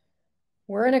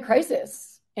 we're in a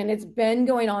crisis and it's been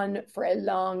going on for a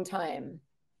long time.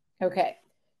 Okay.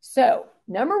 So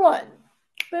number one,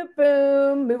 boom,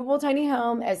 boom, movable tiny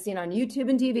home as seen on YouTube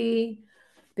and TV.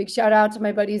 Big shout out to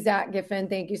my buddy, Zach Giffen.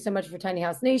 Thank you so much for Tiny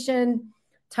House Nation.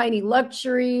 Tiny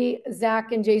Luxury,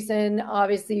 Zach and Jason.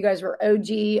 Obviously you guys were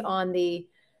OG on the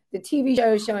TV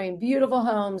show showing beautiful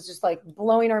homes, just like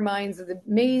blowing our minds with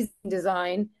amazing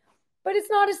design, but it's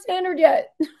not a standard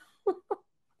yet.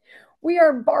 We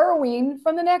are borrowing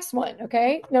from the next one.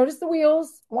 Okay. Notice the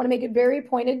wheels. I want to make it very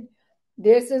pointed.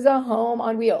 This is a home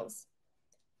on wheels.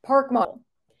 Park model.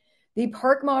 The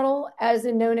park model, as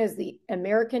in known as the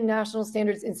American National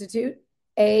Standards Institute,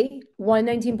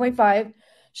 A119.5,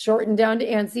 shortened down to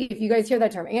ANSI. If you guys hear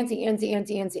that term,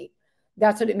 ANSI,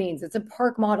 that's what it means. It's a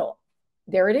park model.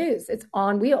 There it is. It's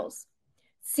on wheels.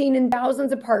 Seen in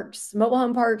thousands of parks, mobile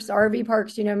home parks, RV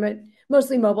parks,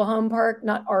 mostly mobile home park,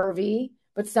 not RV,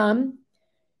 but some.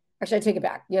 Actually, I take it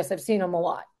back. Yes, I've seen them a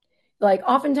lot. Like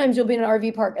oftentimes you'll be in an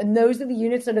RV park and those are the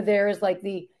units that are there is like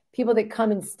the people that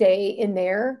come and stay in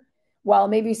there while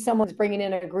maybe someone's bringing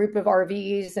in a group of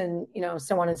RVs and,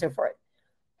 so on and so forth.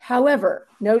 However,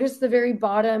 notice the very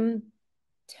bottom,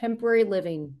 temporary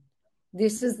living.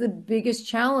 This is the biggest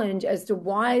challenge as to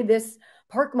why this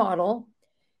park model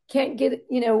can't get,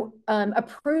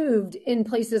 approved in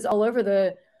places all over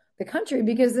the country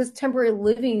because this temporary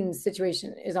living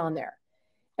situation is on there.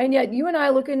 And yet you and I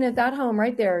looking at that home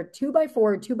right there, 2x4,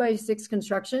 2x6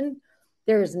 construction,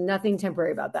 there is nothing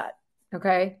temporary about that.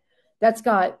 Okay. That's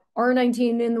got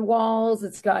R19 in the walls.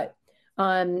 It's got,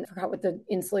 I forgot what the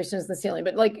insulation is in the ceiling,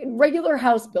 but like regular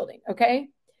house building. Okay.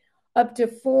 Up to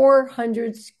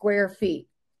 400 square feet.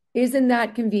 Isn't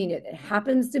that convenient? It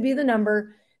happens to be the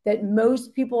number that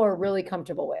most people are really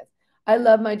comfortable with. I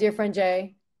love my dear friend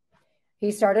Jay.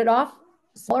 He started off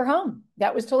smaller home.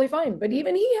 That was totally fine. But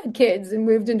even he had kids and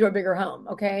moved into a bigger home.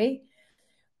 Okay.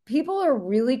 People are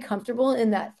really comfortable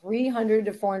in that 300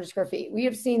 to 400 square feet. We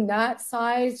have seen that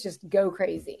size just go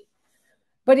crazy.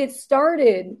 But it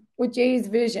started with Jay's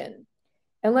vision.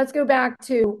 And let's go back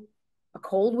to a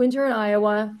cold winter in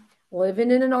Iowa,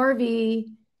 living in an RV,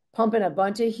 pumping a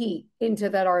bunch of heat into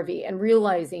that RV and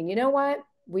realizing, you know what?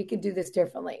 We could do this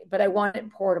differently, but I want it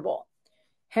portable.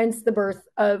 Hence the birth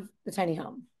of the tiny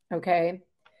home. Okay.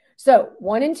 So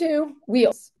 1 and 2,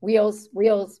 wheels, wheels,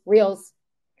 wheels, wheels.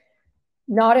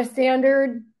 Not a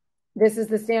standard. This is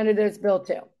the standard that it's built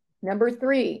to. Number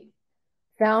 3,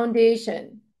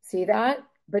 foundation. See that?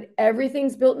 But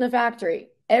everything's built in a factory.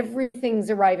 Everything's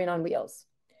arriving on wheels.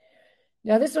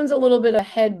 Now, this one's a little bit of a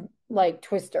head like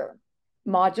twister.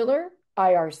 Modular,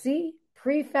 IRC,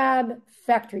 prefab,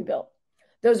 factory built.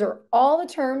 Those are all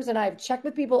the terms, and I've checked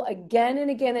with people again and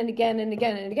again and again and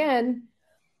again and again.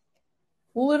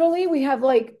 Literally, we have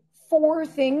like 4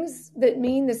 things that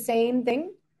mean the same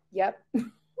thing. Yep.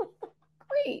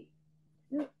 Great.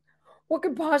 What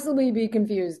could possibly be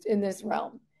confused in this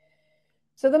realm?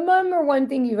 So the number one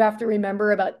thing you have to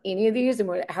remember about any of these,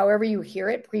 and however you hear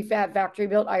it, prefab, factory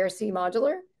built, IRC,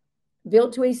 modular,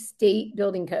 built to a state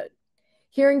building code.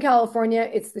 Here in California,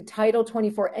 it's the Title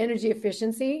 24 energy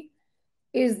efficiency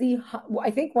is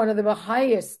I think one of the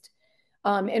highest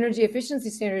energy efficiency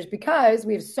standards, because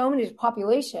we have so much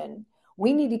population.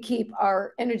 We need to keep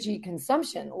our energy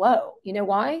consumption low. You know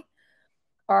why?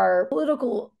 Our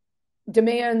political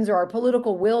demands or our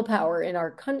political willpower in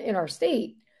our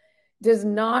state does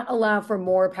not allow for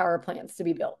more power plants to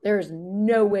be built. There is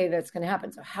no way that's going to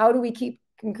happen. So how do we keep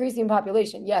increasing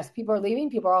population? Yes, people are leaving.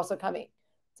 People are also coming.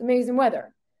 It's amazing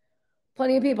weather.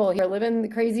 Plenty of people here living the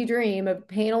crazy dream of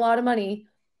paying a lot of money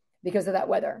because of that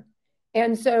weather.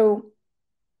 And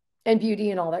beauty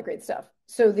and all that great stuff.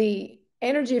 So the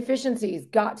energy efficiency's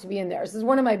got to be in there. This is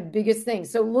one of my biggest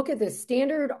things. So look at this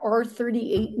standard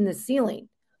R38 in the ceiling.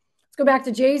 Let's go back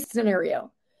to Jay's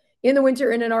scenario. In the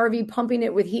winter in an RV, pumping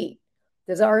it with heat.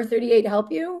 Does R38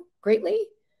 help you greatly?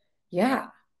 Yeah.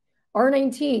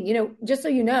 R19, just so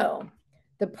you know,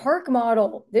 the park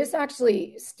model, this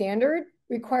actually standard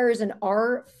requires an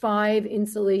R5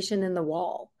 insulation in the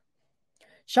wall.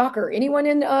 Shocker. Anyone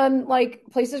in like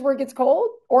places where it gets cold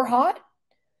or hot?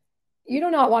 You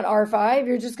do not want R5.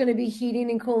 You're just going to be heating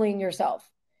and cooling yourself.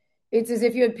 It's as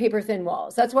if you had paper thin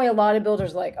walls. That's why a lot of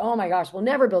builders are like, oh my gosh, we'll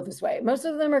never build this way. Most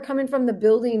of them are coming from the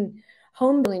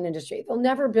home building industry. They'll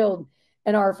never build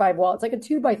an R5 wall. It's like a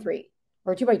 2x3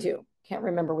 or a 2x2. Can't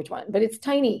remember which one, but it's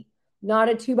tiny, not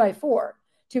a 2x4.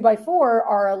 2x4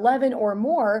 R11 or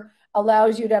more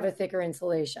allows you to have a thicker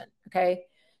insulation. Okay.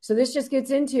 So this just gets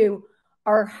into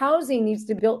our housing needs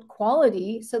to build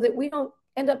quality so that we don't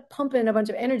end up pumping a bunch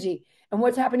of energy. And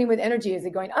what's happening with energy? Is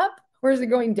it going up or is it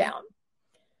going down?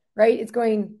 Right? It's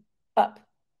going up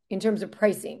in terms of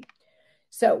pricing.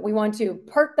 So we want to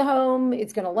park the home.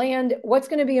 It's going to land. What's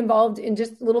going to be involved in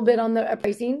just a little bit on the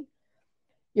pricing?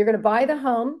 You're going to buy the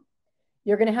home.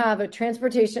 You're going to have a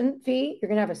transportation fee. You're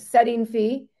going to have a setting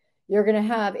fee. You're going to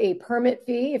have a permit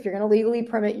fee. If you're going to legally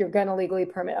permit, you're going to legally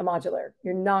permit a modular.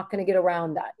 You're not going to get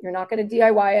around that. You're not going to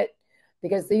DIY it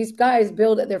because these guys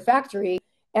build at their factory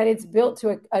and it's built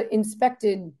to an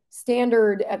inspected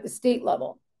standard at the state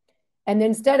level. And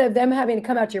instead of them having to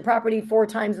come out to your property 4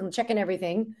 times and checking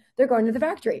everything, they're going to the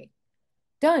factory.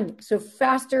 Done. So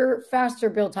faster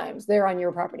build times there on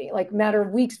your property, like matter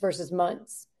of weeks versus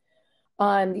months.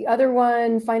 The other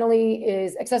one finally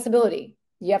is accessibility.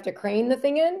 You have to crane the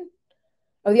thing in.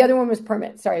 Oh, the other one was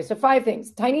permit. Sorry. So 5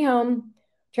 things: tiny home,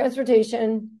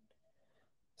 transportation.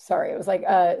 Sorry. It was like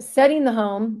setting the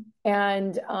home,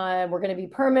 and we're going to be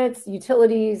permits,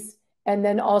 utilities, and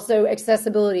then also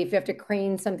accessibility if you have to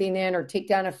crane something in or take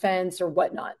down a fence or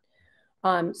whatnot.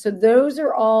 So those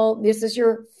are all, this is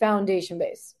your foundation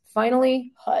base.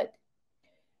 Finally, HUD.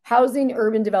 Housing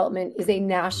Urban Development is a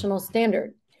national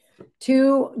standard.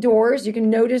 2 doors. You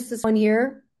can notice this one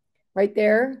here, right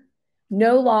there.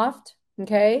 No loft.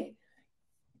 Okay.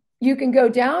 You can go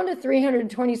down to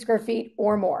 320 square feet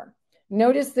or more.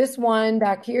 Notice this one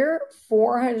back here,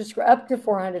 up to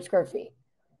 400 square feet.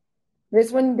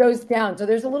 This one goes down. So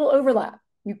there's a little overlap.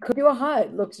 You could do a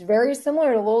HUD. Looks very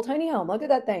similar to a little tiny home. Look at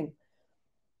that thing.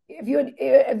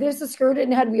 If this was skirted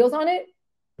and had wheels on it,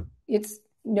 it's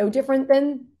no different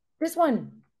than this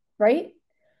one, right?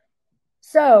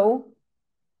 So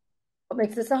what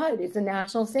makes this a HUD? It's a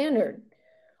national standard.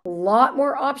 A lot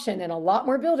more option and a lot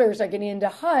more builders are getting into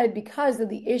HUD because of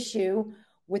the issue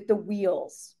with the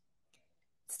wheels.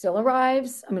 It still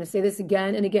arrives. I'm going to say this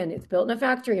again and again. It's built in a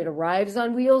factory. It arrives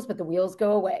on wheels, but the wheels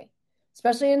go away,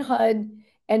 especially in HUD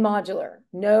and modular.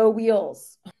 No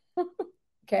wheels.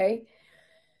 Okay.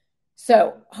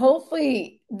 So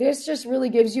hopefully this just really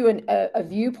gives you a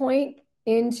viewpoint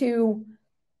into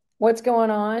what's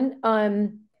going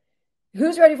on.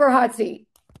 Who's ready for a hot seat?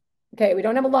 Okay, we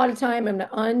don't have a lot of time. I'm going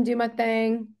to undo my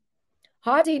thing.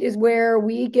 Hot seat is where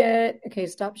we get, okay,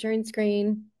 stop sharing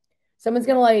screen. Someone's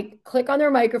going to like click on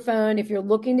their microphone if you're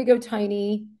looking to go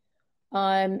tiny.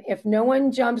 If no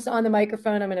one jumps on the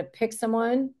microphone, I'm going to pick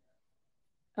someone.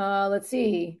 Let's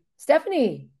see.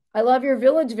 Stephanie, I love your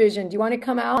village vision. Do you want to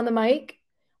come out on the mic?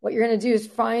 What you're going to do is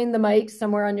find the mic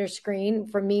somewhere on your screen.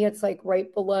 For me, it's like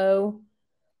right below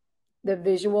the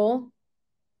visual.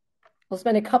 We'll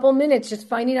spend a couple minutes just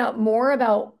finding out more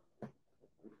about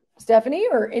Stephanie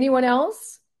or anyone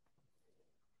else.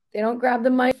 They don't grab the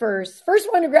mic first.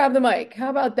 First one to grab the mic. How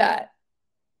about that?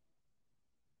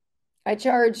 I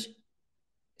charge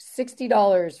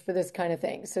 $60 for this kind of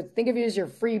thing. So think of it as your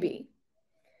freebie.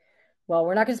 Well,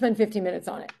 we're not going to spend 15 minutes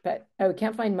on it, but oh,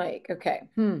 can't find Mike. Okay.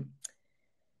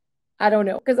 I don't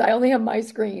know because I only have my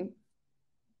screen.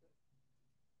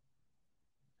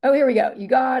 Oh, here we go. You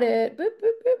got it. Boop,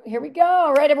 boop, boop. Here we go.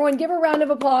 All right, everyone, give a round of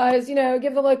applause. You know,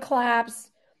 give the little claps,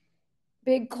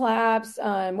 big claps.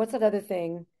 What's that other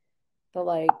thing? The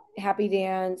like happy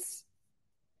dance.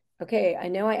 Okay, I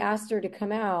know I asked her to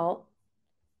come out,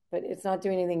 but it's not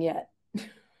doing anything yet.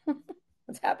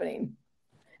 What's happening?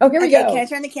 Oh, here we go. Can I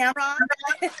turn the camera on?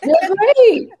 You're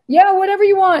great. Yeah, whatever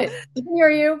you want. We can hear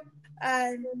you.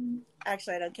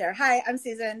 Actually, I don't care. Hi, I'm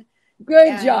Susan.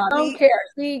 Good job. I don't care.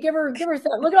 See, give her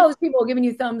look at all those people giving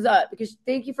you thumbs up because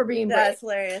thank you for being brave. That's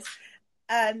hilarious.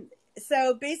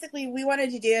 So basically we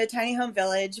wanted to do a tiny home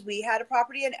village. We had a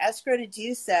property in escrow to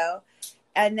do so.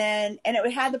 And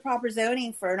it had the proper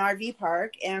zoning for an RV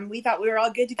park, and we thought we were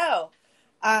all good to go.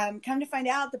 Come to find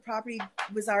out, the property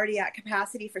was already at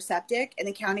capacity for septic, and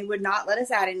the county would not let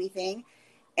us add anything.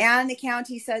 And the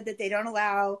county said that they don't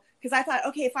allow, because I thought,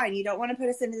 okay, fine, you don't want to put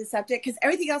us into the septic, because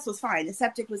everything else was fine. The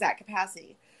septic was at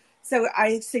capacity. So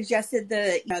I suggested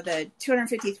the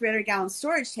 250, 300 gallon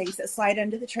storage tanks that slide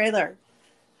under the trailer.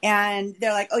 And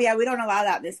they're like, oh yeah, we don't allow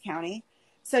that in this county.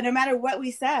 So no matter what we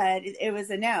said, it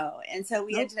was a no. And so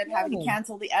we ended up having to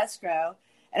cancel the escrow.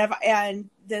 And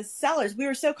the sellers, we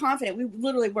were so confident. We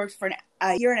literally worked for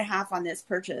a year and a half on this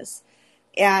purchase.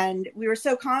 And we were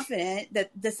so confident that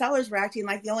the sellers were acting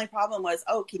like the only problem was,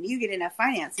 oh, can you get enough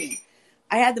financing?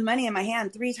 I had the money in my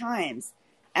hand 3 times.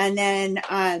 And then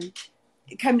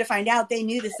come to find out, they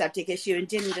knew the septic issue and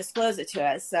didn't disclose it to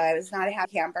us. So I was not a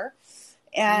happy camper.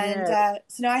 And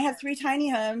so now I have 3 tiny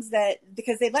homes that,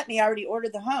 because they let me, I already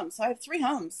ordered the home. So I have 3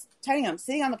 homes, tiny homes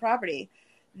sitting on the property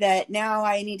that now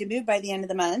I need to move by the end of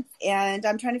the month. And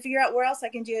I'm trying to figure out where else I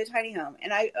can do a tiny home.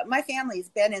 And my family's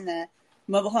been in the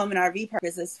mobile home and RV park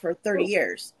business for 30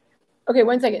 years. Okay,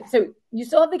 1 second. So you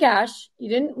still have the cash. You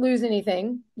didn't lose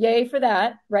anything. Yay for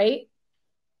that, right?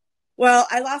 Well,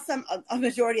 I lost a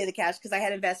majority of the cash because I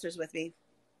had investors with me.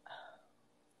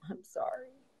 I'm sorry.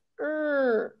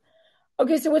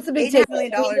 Okay, so what's the big $8.5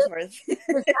 million worth.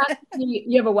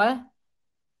 You have a what?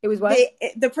 It was what?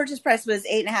 The purchase price was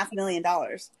 $8.5 million.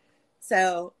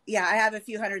 So yeah, I have a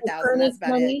few $100,000. That's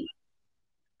about it.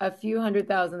 A few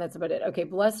 $100,000. That's about it. Okay,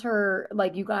 bless her.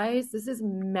 Like, you guys, this is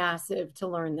massive to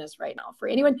learn this right now. For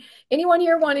anyone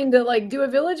here wanting to like do a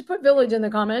village, put village in the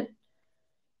comment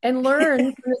and learn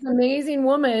from this amazing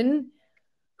woman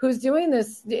who's doing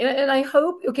this. And I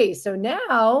hope. Okay, so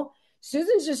now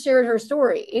Susan's just shared her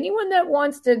story. Anyone that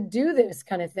wants to do this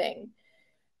kind of thing,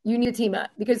 you need to team up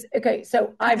because, okay,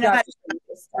 so I've got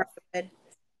this stuff.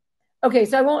 Okay,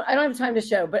 so I don't have time to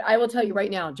show, but I will tell you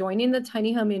right now, joining the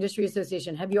Tiny Home Industry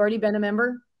Association, have you already been a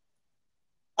member?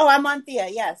 Oh, I'm on Thea.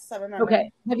 Yes, I remember.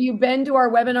 Okay. Have you been to our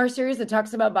webinar series that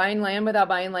talks about buying land without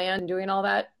buying land and doing all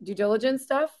that due diligence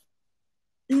stuff?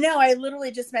 No, I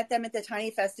literally just met them at the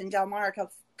Tiny Fest in Del Mar a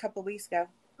couple of weeks ago.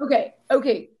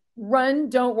 Okay. Run,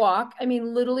 don't walk. I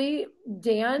mean, literally,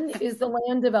 Dan is the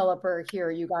land developer here,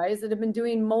 you guys, that have been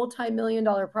doing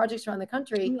multi-million-dollar projects around the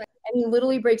country. And he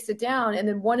literally breaks it down. And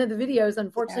then one of the videos,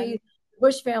 unfortunately, the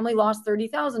Bush family lost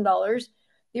 $30,000.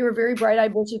 They were very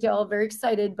bright-eyed, bushy-tailed, very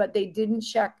excited, but they didn't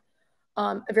check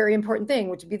a very important thing,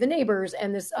 which would be the neighbors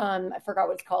and this, I forgot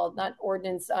what it's called, not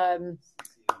ordinance,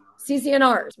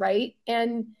 CCNRs, right?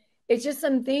 And it's just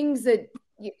some things that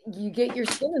you get your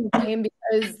skin in the game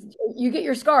because you get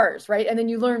your scars, right? And then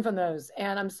you learn from those.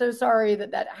 And I'm so sorry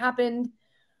that happened.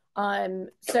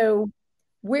 So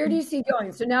where do you see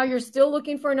going? So now you're still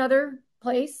looking for another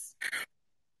place?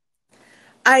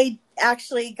 I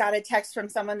actually got a text from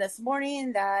someone this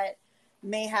morning that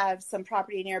may have some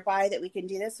property nearby that we can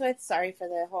do this with. Sorry for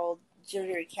the whole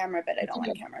jittery camera, but I don't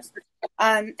like cameras.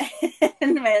 And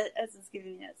my husband's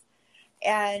giving me this.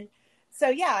 And so,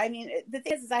 yeah, I mean, the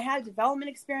thing is I have development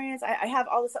experience. I have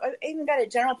all this. I even got a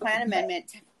general plan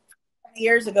amendment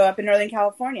years ago up in Northern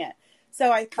California.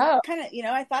 So I Oh, kind of,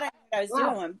 I thought I knew what I was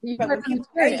wow. doing. You But had when some people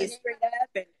tell you experience. straight up,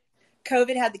 and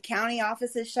COVID had the county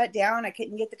offices shut down, I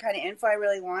couldn't get the kind of info I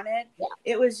really wanted. Yeah.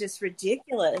 It was just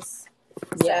ridiculous.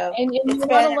 Yeah. So And it's you're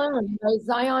not been, alone.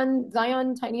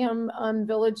 Zion Tiny Home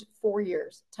Village, 4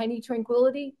 years. Tiny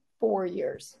Tranquility, 4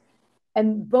 years.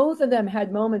 And both of them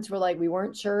had moments where like we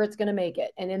weren't sure it's going to make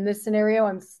it. And in this scenario,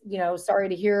 I'm sorry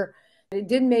to hear that it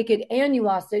didn't make it and you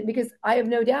lost it, because I have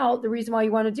no doubt the reason why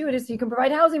you want to do it is so you can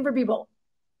provide housing for people.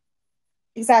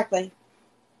 exactly.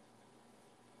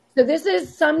 So this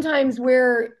is sometimes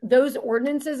where those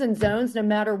ordinances and zones, no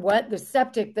matter what, the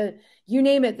septic, the you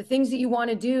name it, the things that you want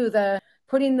to do, the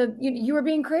putting you were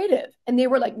being creative, and they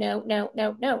were like, no, no,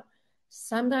 no, no.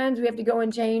 Sometimes we have to go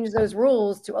and change those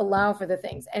rules to allow for the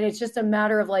things, and it's just a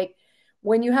matter of like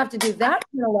when you have to do that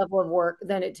kind of level of work,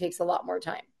 then it takes a lot more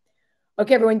time.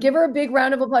 Okay, everyone, give her a big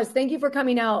round of applause. Thank you for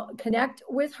coming out. Connect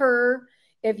with her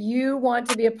if you want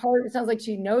to be a part. It sounds like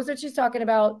she knows what she's talking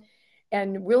about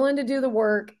and willing to do the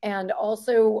work and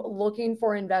also looking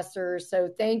for investors. So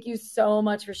thank you so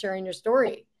much for sharing your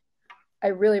story. I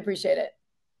really appreciate it.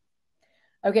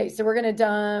 Okay, so we're going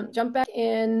to jump back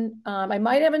in. I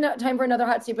might have enough time for another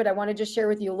hot seat, but I want to just share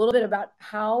with you a little bit about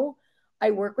how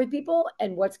I work with people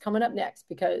and what's coming up next,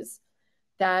 because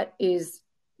that is,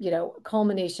 a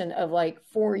culmination of like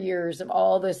 4 years of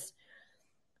all this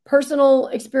personal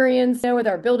experience, with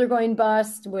our builder going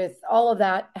bust, with all of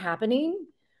that happening,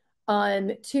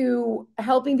 to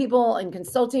helping people and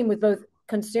consulting with both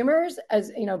consumers,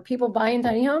 as people buying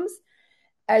tiny homes,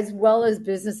 as well as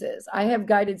businesses. I have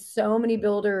guided so many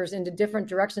builders into different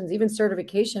directions, even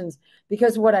certifications,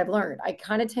 because of what I've learned. I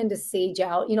kind of tend to sage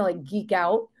out, like geek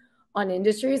out on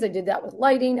industries. I did that with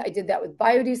lighting. I did that with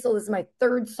biodiesel. This is my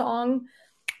third song.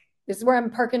 This is where I'm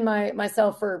parking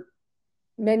myself for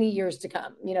many years to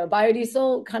come.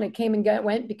 Biodiesel kind of came and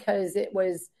went because it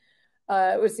was,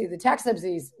 the tax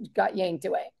subsidies got yanked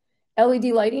away. LED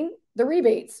lighting, the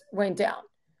rebates went down.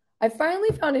 I finally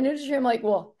found an industry. I'm like,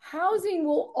 well, housing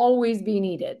will always be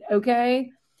needed.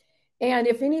 Okay. And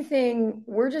if anything,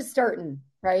 we're just starting,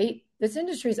 right? This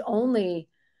industry is only,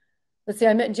 let's say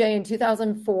I met Jay in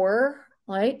 2004,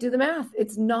 right? Do the math.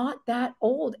 It's not that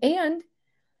old. And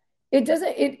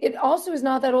it also is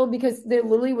not that old because there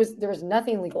was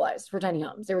nothing legalized for tiny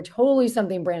homes. They were totally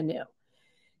something brand new.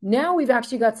 Now we've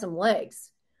actually got some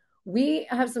legs. We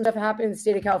have some stuff happening in the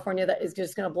state of California that is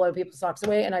just going to blow people's socks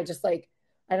away. And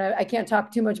I can't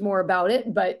talk too much more about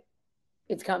it, but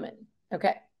it's coming.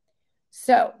 Okay.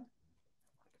 So,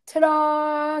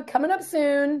 ta-da, coming up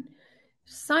soon.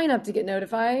 Sign up to get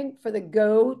notified for the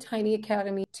Go Tiny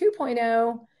Academy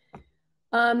 2.0.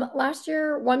 Last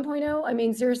year, 1.0, I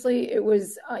mean, seriously, it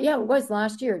was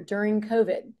last year during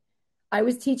COVID. I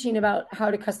was teaching about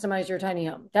how to customize your tiny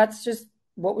home. That's just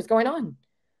what was going on.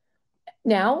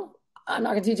 Now, I'm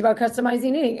not going to teach about customizing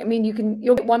anything. I mean,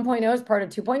 you'll get 1.0 as part of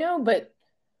 2.0, but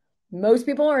most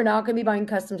people are not going to be buying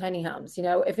custom tiny homes.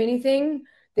 If anything,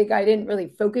 I think I didn't really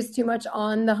focus too much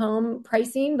on the home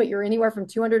pricing, but you're anywhere from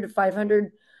 200 to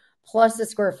 500 plus a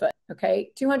square foot.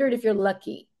 Okay. 200 if you're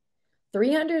lucky.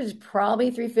 300 is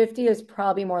probably 350 is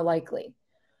probably more likely.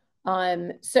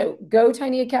 So Go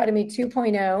Tiny Academy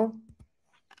 2.0.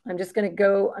 I'm just going to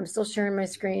go, I'm still sharing my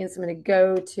screen. So I'm going to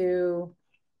go to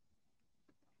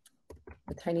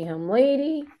the tiny home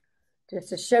lady just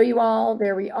to show you all.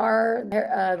 There we are,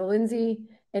 the Lindsay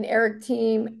and Eric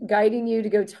team guiding you to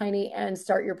go tiny and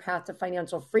start your path to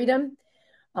financial freedom.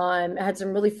 I had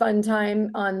some really fun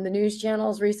time on the news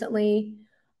channels recently.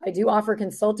 I do offer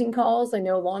consulting calls. I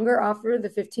no longer offer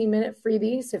the 15-minute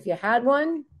freebie. So if you had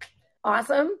one,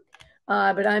 awesome.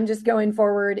 But I'm just going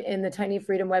forward in the Tiny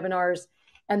Freedom webinars.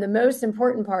 And the most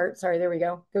important part, there we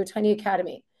go, Go Tiny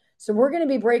Academy. So we're going to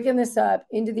be breaking this up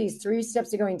into these 3 steps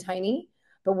to going tiny,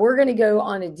 but we're going to go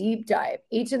on a deep dive.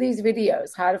 Each of these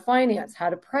videos, how to finance, how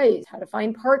to price, how to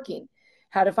find parking,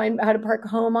 how to park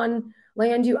home on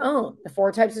land you own, the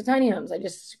 4 types of tiny homes. I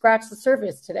just scratched the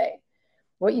surface today.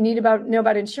 What you need know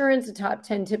about insurance, the top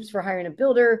 10 tips for hiring a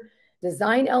builder,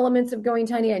 design elements of going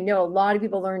tiny. I know a lot of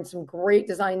people learned some great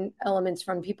design elements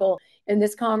from people in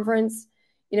this conference.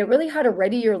 Really how to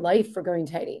ready your life for going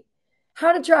tiny.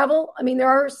 How to travel. I mean, there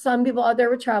are some people out there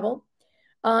with travel.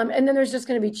 And then there's just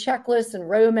going to be checklists and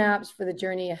roadmaps for the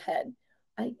journey ahead.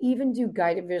 I even do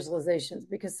guided visualizations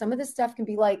because some of this stuff can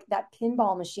be like that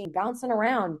pinball machine bouncing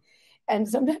around. And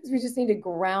sometimes we just need to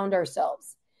ground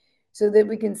ourselves so that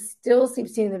we can still keep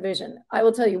seeing the vision. I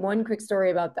will tell you one quick story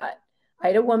about that. I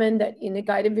had a woman that in a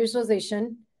guided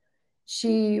visualization,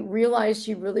 she realized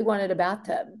she really wanted a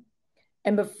bathtub.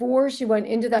 And before she went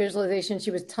into that visualization, she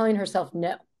was telling herself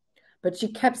no. But she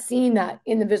kept seeing that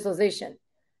in the visualization.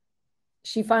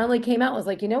 she finally came out and was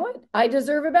like, you know what? I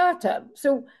deserve a bathtub.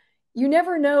 So you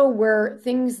never know where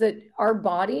things that our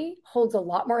body holds a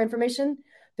lot more information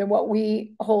than what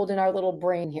we hold in our little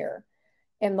brain here.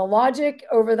 And the logic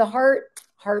over the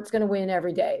heart's going to win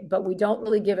every day, but we don't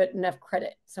really give it enough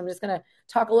credit. So I'm just going to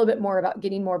talk a little bit more about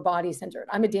getting more body centered.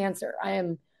 I'm a dancer. I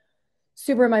am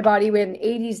super in my body. We had an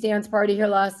 80s dance party here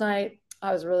last night.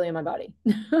 I was really in my body.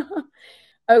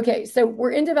 Okay, so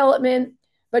we're in development,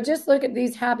 but just look at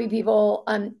these happy people.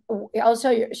 I'll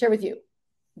share with you.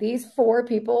 These 4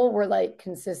 people were like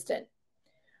consistent.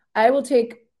 I will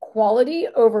take quality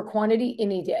over quantity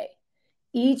any day.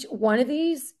 Each one of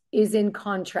these is in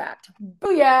contract.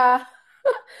 Booyah!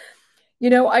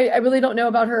 I really don't know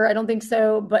about her. I don't think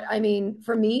so. But I mean,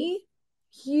 for me,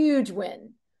 huge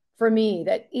win for me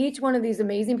that each one of these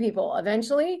amazing people,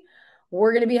 eventually,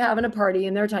 we're going to be having a party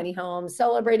in their tiny home,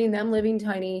 celebrating them living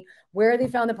tiny, where they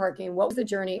found the parking, what was the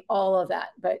journey, all of that.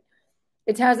 But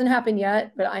it hasn't happened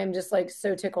yet, but I am just like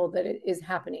so tickled that it is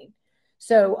happening.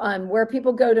 So where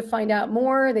people go to find out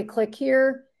more, they click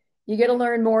here. You get to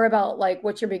learn more about like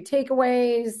what's your big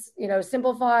takeaways,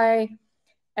 simplify.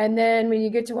 And then when you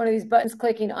get to one of these buttons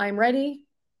clicking, I'm ready,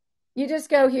 you just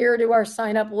go here to our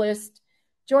sign up list,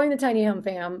 join the Tiny Home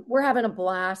fam. We're having a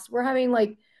blast. We're having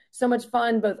like so much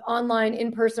fun, both online,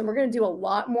 in person. We're going to do a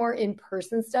lot more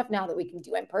in-person stuff now that we can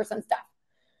do in-person stuff.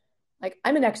 Like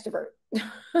I'm an extrovert.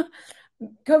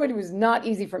 COVID was not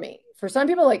easy for me. For some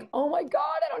people, like, oh my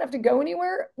God, I don't have to go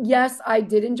anywhere. Yes, I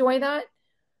did enjoy that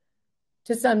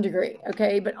to some degree.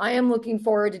 Okay. But I am looking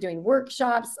forward to doing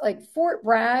workshops like Fort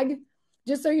Bragg.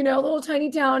 Just so you know, a little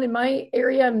tiny town in my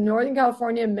area of Northern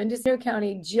California, Mendocino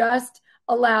County, just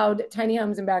allowed tiny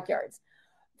homes and backyards.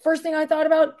 First thing I thought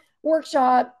about,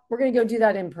 workshop, we're going to go do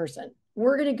that in person.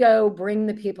 We're going to go bring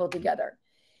the people together.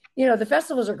 The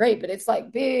festivals are great, but it's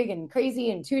like big and crazy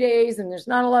in 2 days, and there's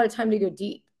not a lot of time to go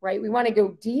deep, right? We want to go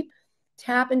deep,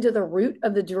 tap into the root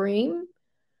of the dream,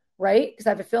 right? Because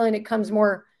I have a feeling it comes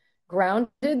more grounded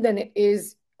than it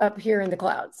is up here in the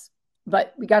clouds.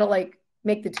 But we got to like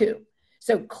make the two.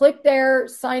 So click there,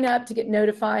 sign up to get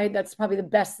notified. That's probably the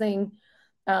best thing.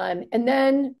 And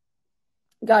then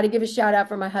got to give a shout out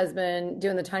for my husband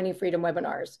doing the Tiny Freedom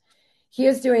webinars. He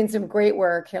is doing some great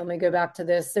work. Here, let me go back to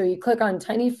this. So you click on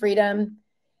Tiny Freedom,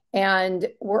 and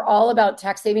we're all about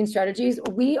tax saving strategies.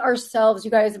 We ourselves, you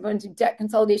guys have been to debt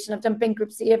consolidation. I've done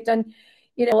bankruptcy. I've done,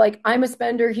 like I'm a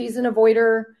spender. He's an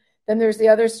avoider. Then there's the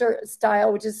other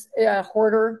style, which is a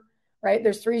hoarder, right?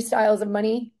 There's 3 styles of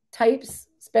money types: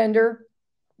 spender,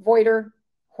 voider,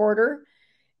 hoarder.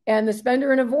 And the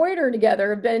spender and avoider together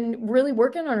have been really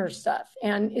working on our stuff.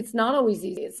 And it's not always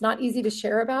easy. It's not easy to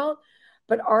share about.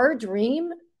 But our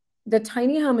dream, the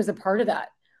tiny home is a part of that.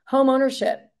 Home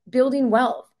ownership, building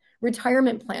wealth,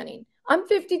 retirement planning. I'm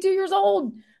 52 years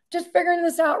old, just figuring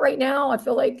this out right now. I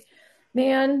feel like,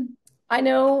 man, I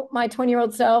know my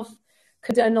 20-year-old self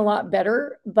could have done a lot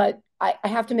better, but I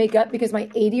have to make up because my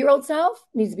 80-year-old self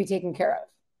needs to be taken care of.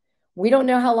 We don't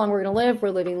know how long we're going to live. We're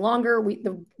living longer.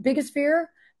 The biggest fear,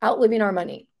 outliving our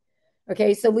money.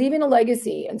 Okay, so leaving a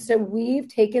legacy. And so we've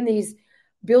taken these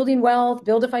Building Wealth,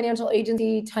 Build a Financial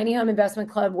Agency, Tiny Home Investment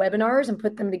Club webinars and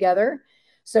put them together.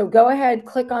 So go ahead,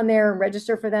 click on there and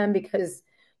register for them because,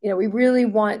 we really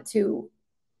want to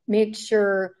make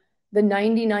sure the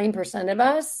 99% of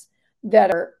us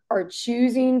that are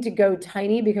choosing to go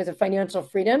tiny because of financial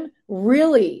freedom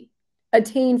really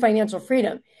attain financial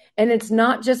freedom. And it's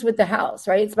not just with the house,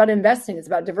 right? It's about investing. It's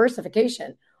about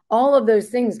diversification. All of those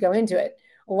things go into it,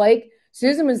 like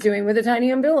Susan was doing with the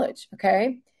Tiny Home Village,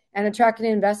 okay? And attracting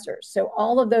investors. So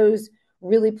all of those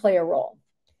really play a role.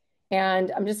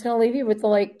 And I'm just going to leave you with the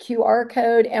QR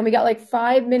code. And we got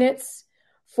 5 minutes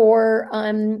for,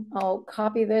 I'll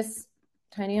copy this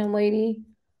Tiny Home lady.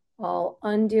 I'll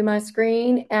undo my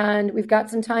screen and we've got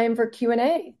some time for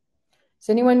Q&A. Does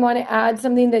anyone want to add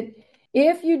something that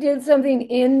if you did something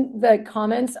in the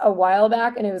comments a while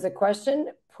back and it was a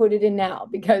question, put it in now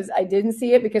because I didn't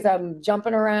see it because I'm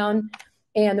jumping around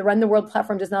and the Run the World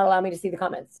platform does not allow me to see the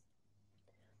comments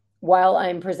while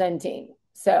I'm presenting.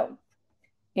 So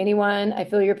anyone, I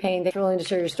feel your pain. Thanks for willing to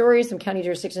share your stories. Some county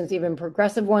jurisdictions, even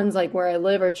progressive ones like where I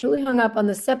live, are truly hung up on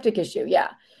the septic issue. Yeah,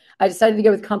 I decided to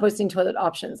go with composting toilet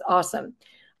options. Awesome.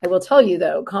 I will tell you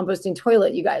though, composting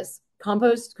toilet, you guys,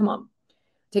 compost, come on.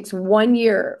 It takes 1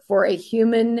 year for a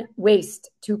human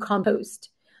waste to compost.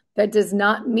 That does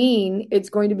not mean it's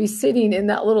going to be sitting in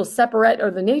that little separate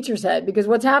or the nature's head because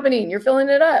what's happening? You're filling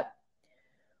it up.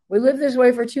 We lived this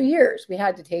way for 2 years. We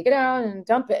had to take it out and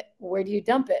dump it. Where do you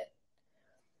dump it?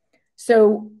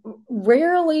 So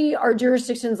rarely are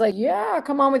jurisdictions like, yeah,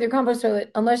 come on with your compost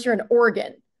toilet, unless you're in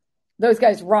Oregon. those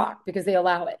guys rock because they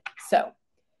allow it. So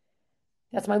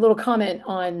that's my little comment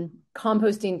on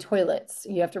composting toilets.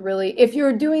 You have to really, if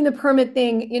you're doing the permit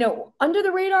thing, under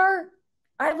the radar,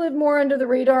 I lived more under the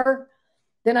radar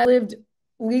than I lived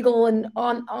legal and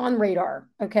on radar.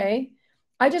 Okay.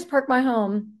 I just parked my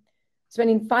home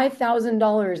spending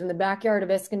 $5,000 in the backyard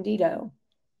of Escondido,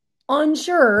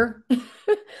 unsure if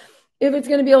it's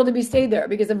going to be able to be stayed there,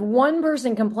 because if one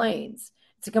person complains,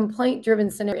 it's a complaint driven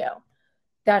scenario.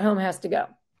 That home has to go.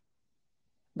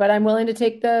 But I'm willing to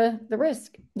take the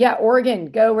risk. Yeah, Oregon,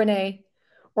 go Renee.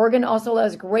 Oregon also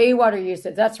allows gray water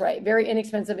usage. That's right. Very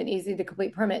inexpensive and easy to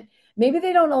complete permit. Maybe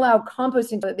they don't allow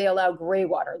composting, but they allow gray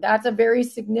water. That's a very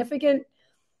significant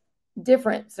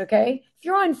difference, okay? If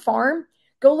you're on farm,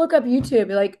 go look up YouTube,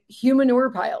 like human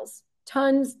manure piles.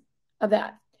 Tons of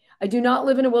that. I do not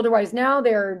live in a Wilderness now.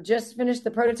 They're just finished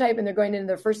the prototype and they're going into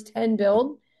their first 10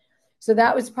 build. So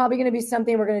that was probably going to be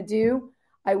something we're going to do.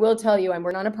 I will tell you, I'm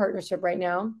working on a partnership right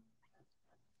now.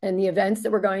 And the events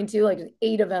that we're going to, like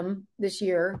 8 of them this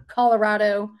year.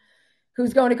 Colorado.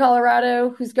 Who's going to Colorado?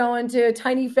 Who's going to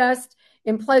Tiny Fest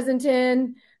in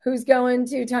Pleasanton? Who's going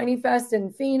to Tiny Fest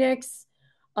in Phoenix?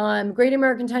 Great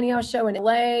American Tiny House Show in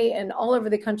LA and all over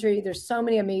the country. There's so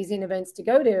many amazing events to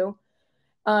go to.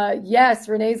 Yes,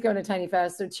 Renee's going to Tiny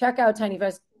Fest. So check out Tiny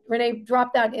Fest. Renee,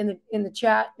 drop that in the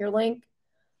chat, your link.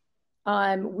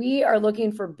 We are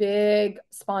looking for big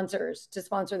sponsors to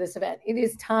sponsor this event. It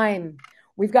is time.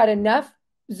 We've got enough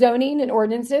zoning and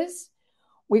ordinances.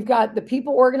 We've got the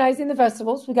people organizing the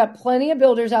festivals. We've got plenty of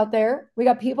builders out there. We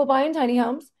got people buying tiny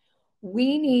homes.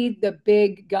 We need the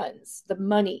big guns, the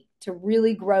money to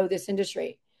really grow this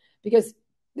industry, because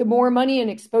the more money and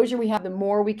exposure we have, the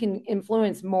more we can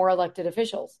influence more elected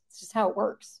officials. It's just how it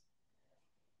works.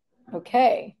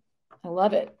 Okay. I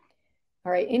love it.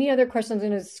 All right. Any other questions? I'm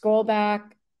going to scroll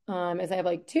back as I have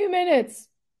like 2 minutes.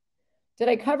 Did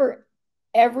I cover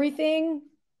everything?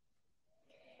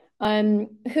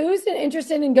 Who's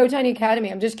interested in Go Tiny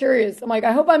Academy? I'm just curious. I'm like,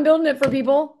 I hope I'm building it for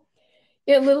people.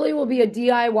 It literally will be a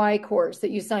DIY course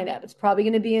that you sign up. It's probably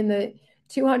going to be in the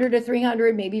 200 to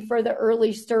 300, maybe for the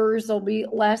early stirs. There'll be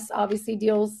less, obviously,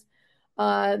 deals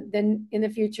than in the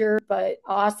future, but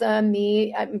awesome.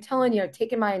 I'm telling you, I've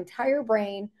taken my entire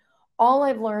brain, all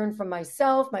I've learned from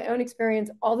myself, my own experience,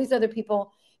 all these other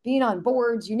people being on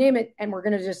boards, you name it, and we're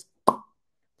going to just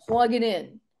plug it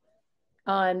in.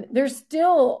 There's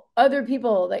still other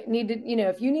people that need to,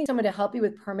 if you need someone to help you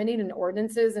with permitting and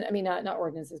ordinances, and I mean, not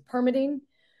ordinances, permitting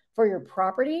for your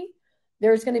property,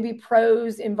 there's going to be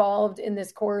pros involved in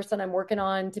this course that I'm working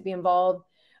on to be involved.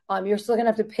 You're still going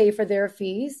to have to pay for their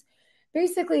fees.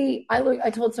 Basically, I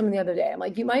told someone the other day, I'm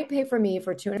like, you might pay for me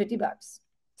for $250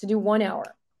 to do 1 hour.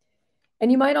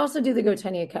 And you might also do the Go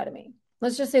Tiny Academy.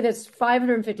 Let's just say that's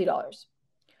 $550.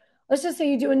 Let's just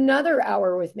say you do another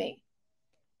hour with me,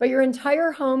 but your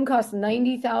entire home costs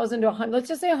 $90,000 to $100,000. Let's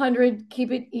just say $100,000.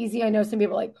 Keep it easy. I know some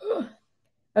people are like, oh.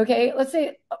 Okay, let's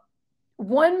say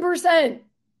 1%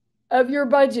 of your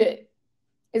budget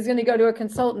is going to go to a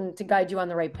consultant to guide you on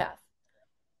the right path.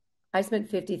 I spent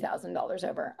 $50,000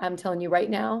 over. I'm telling you right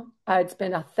now, I'd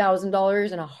spend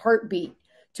 $1,000 in a heartbeat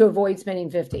to avoid spending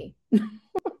 $50,000.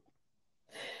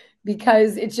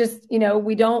 Because it's just, we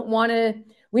don't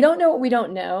know what we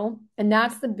don't know. And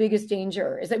that's the biggest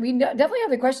danger, is that we definitely have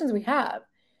the questions we have.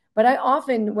 But I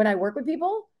often, when I work with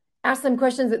people, ask them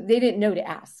questions that they didn't know to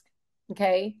ask.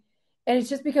 Okay. And it's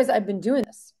just because I've been doing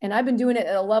this, and I've been doing it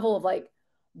at a level of like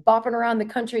bopping around the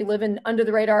country, living under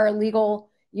the radar,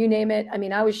 illegal, you name it. I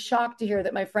mean, I was shocked to hear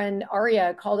that my friend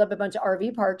Aria called up a bunch of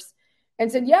RV parks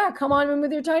and said, yeah, come on in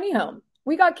with your tiny home.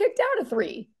 We got kicked out of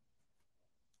 3.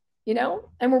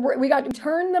 And we got to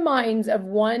turn the minds of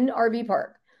one RV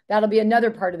park. That'll be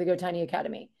another part of the Go Tiny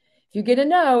Academy. If you get a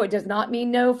no, it does not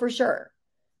mean no for sure.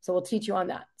 So we'll teach you on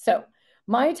that. So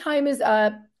my time is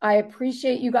up. I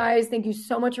appreciate you guys. Thank you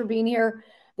so much for being here.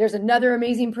 There's another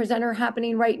amazing presenter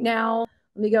happening right now.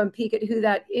 Let me go and peek at who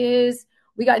that is.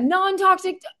 We got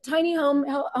non-toxic tiny home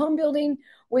building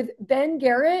with Ben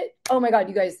Garrett. Oh my God,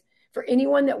 you guys, for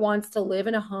anyone that wants to live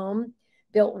in a home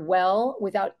built well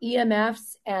without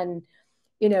EMFs and,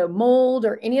 mold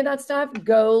or any of that stuff,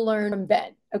 go learn from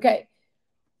Ben. Okay.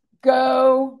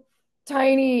 Go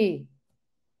Tiny.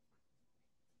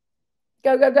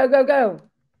 Go, go, go, go, go.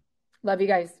 Love you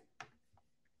guys.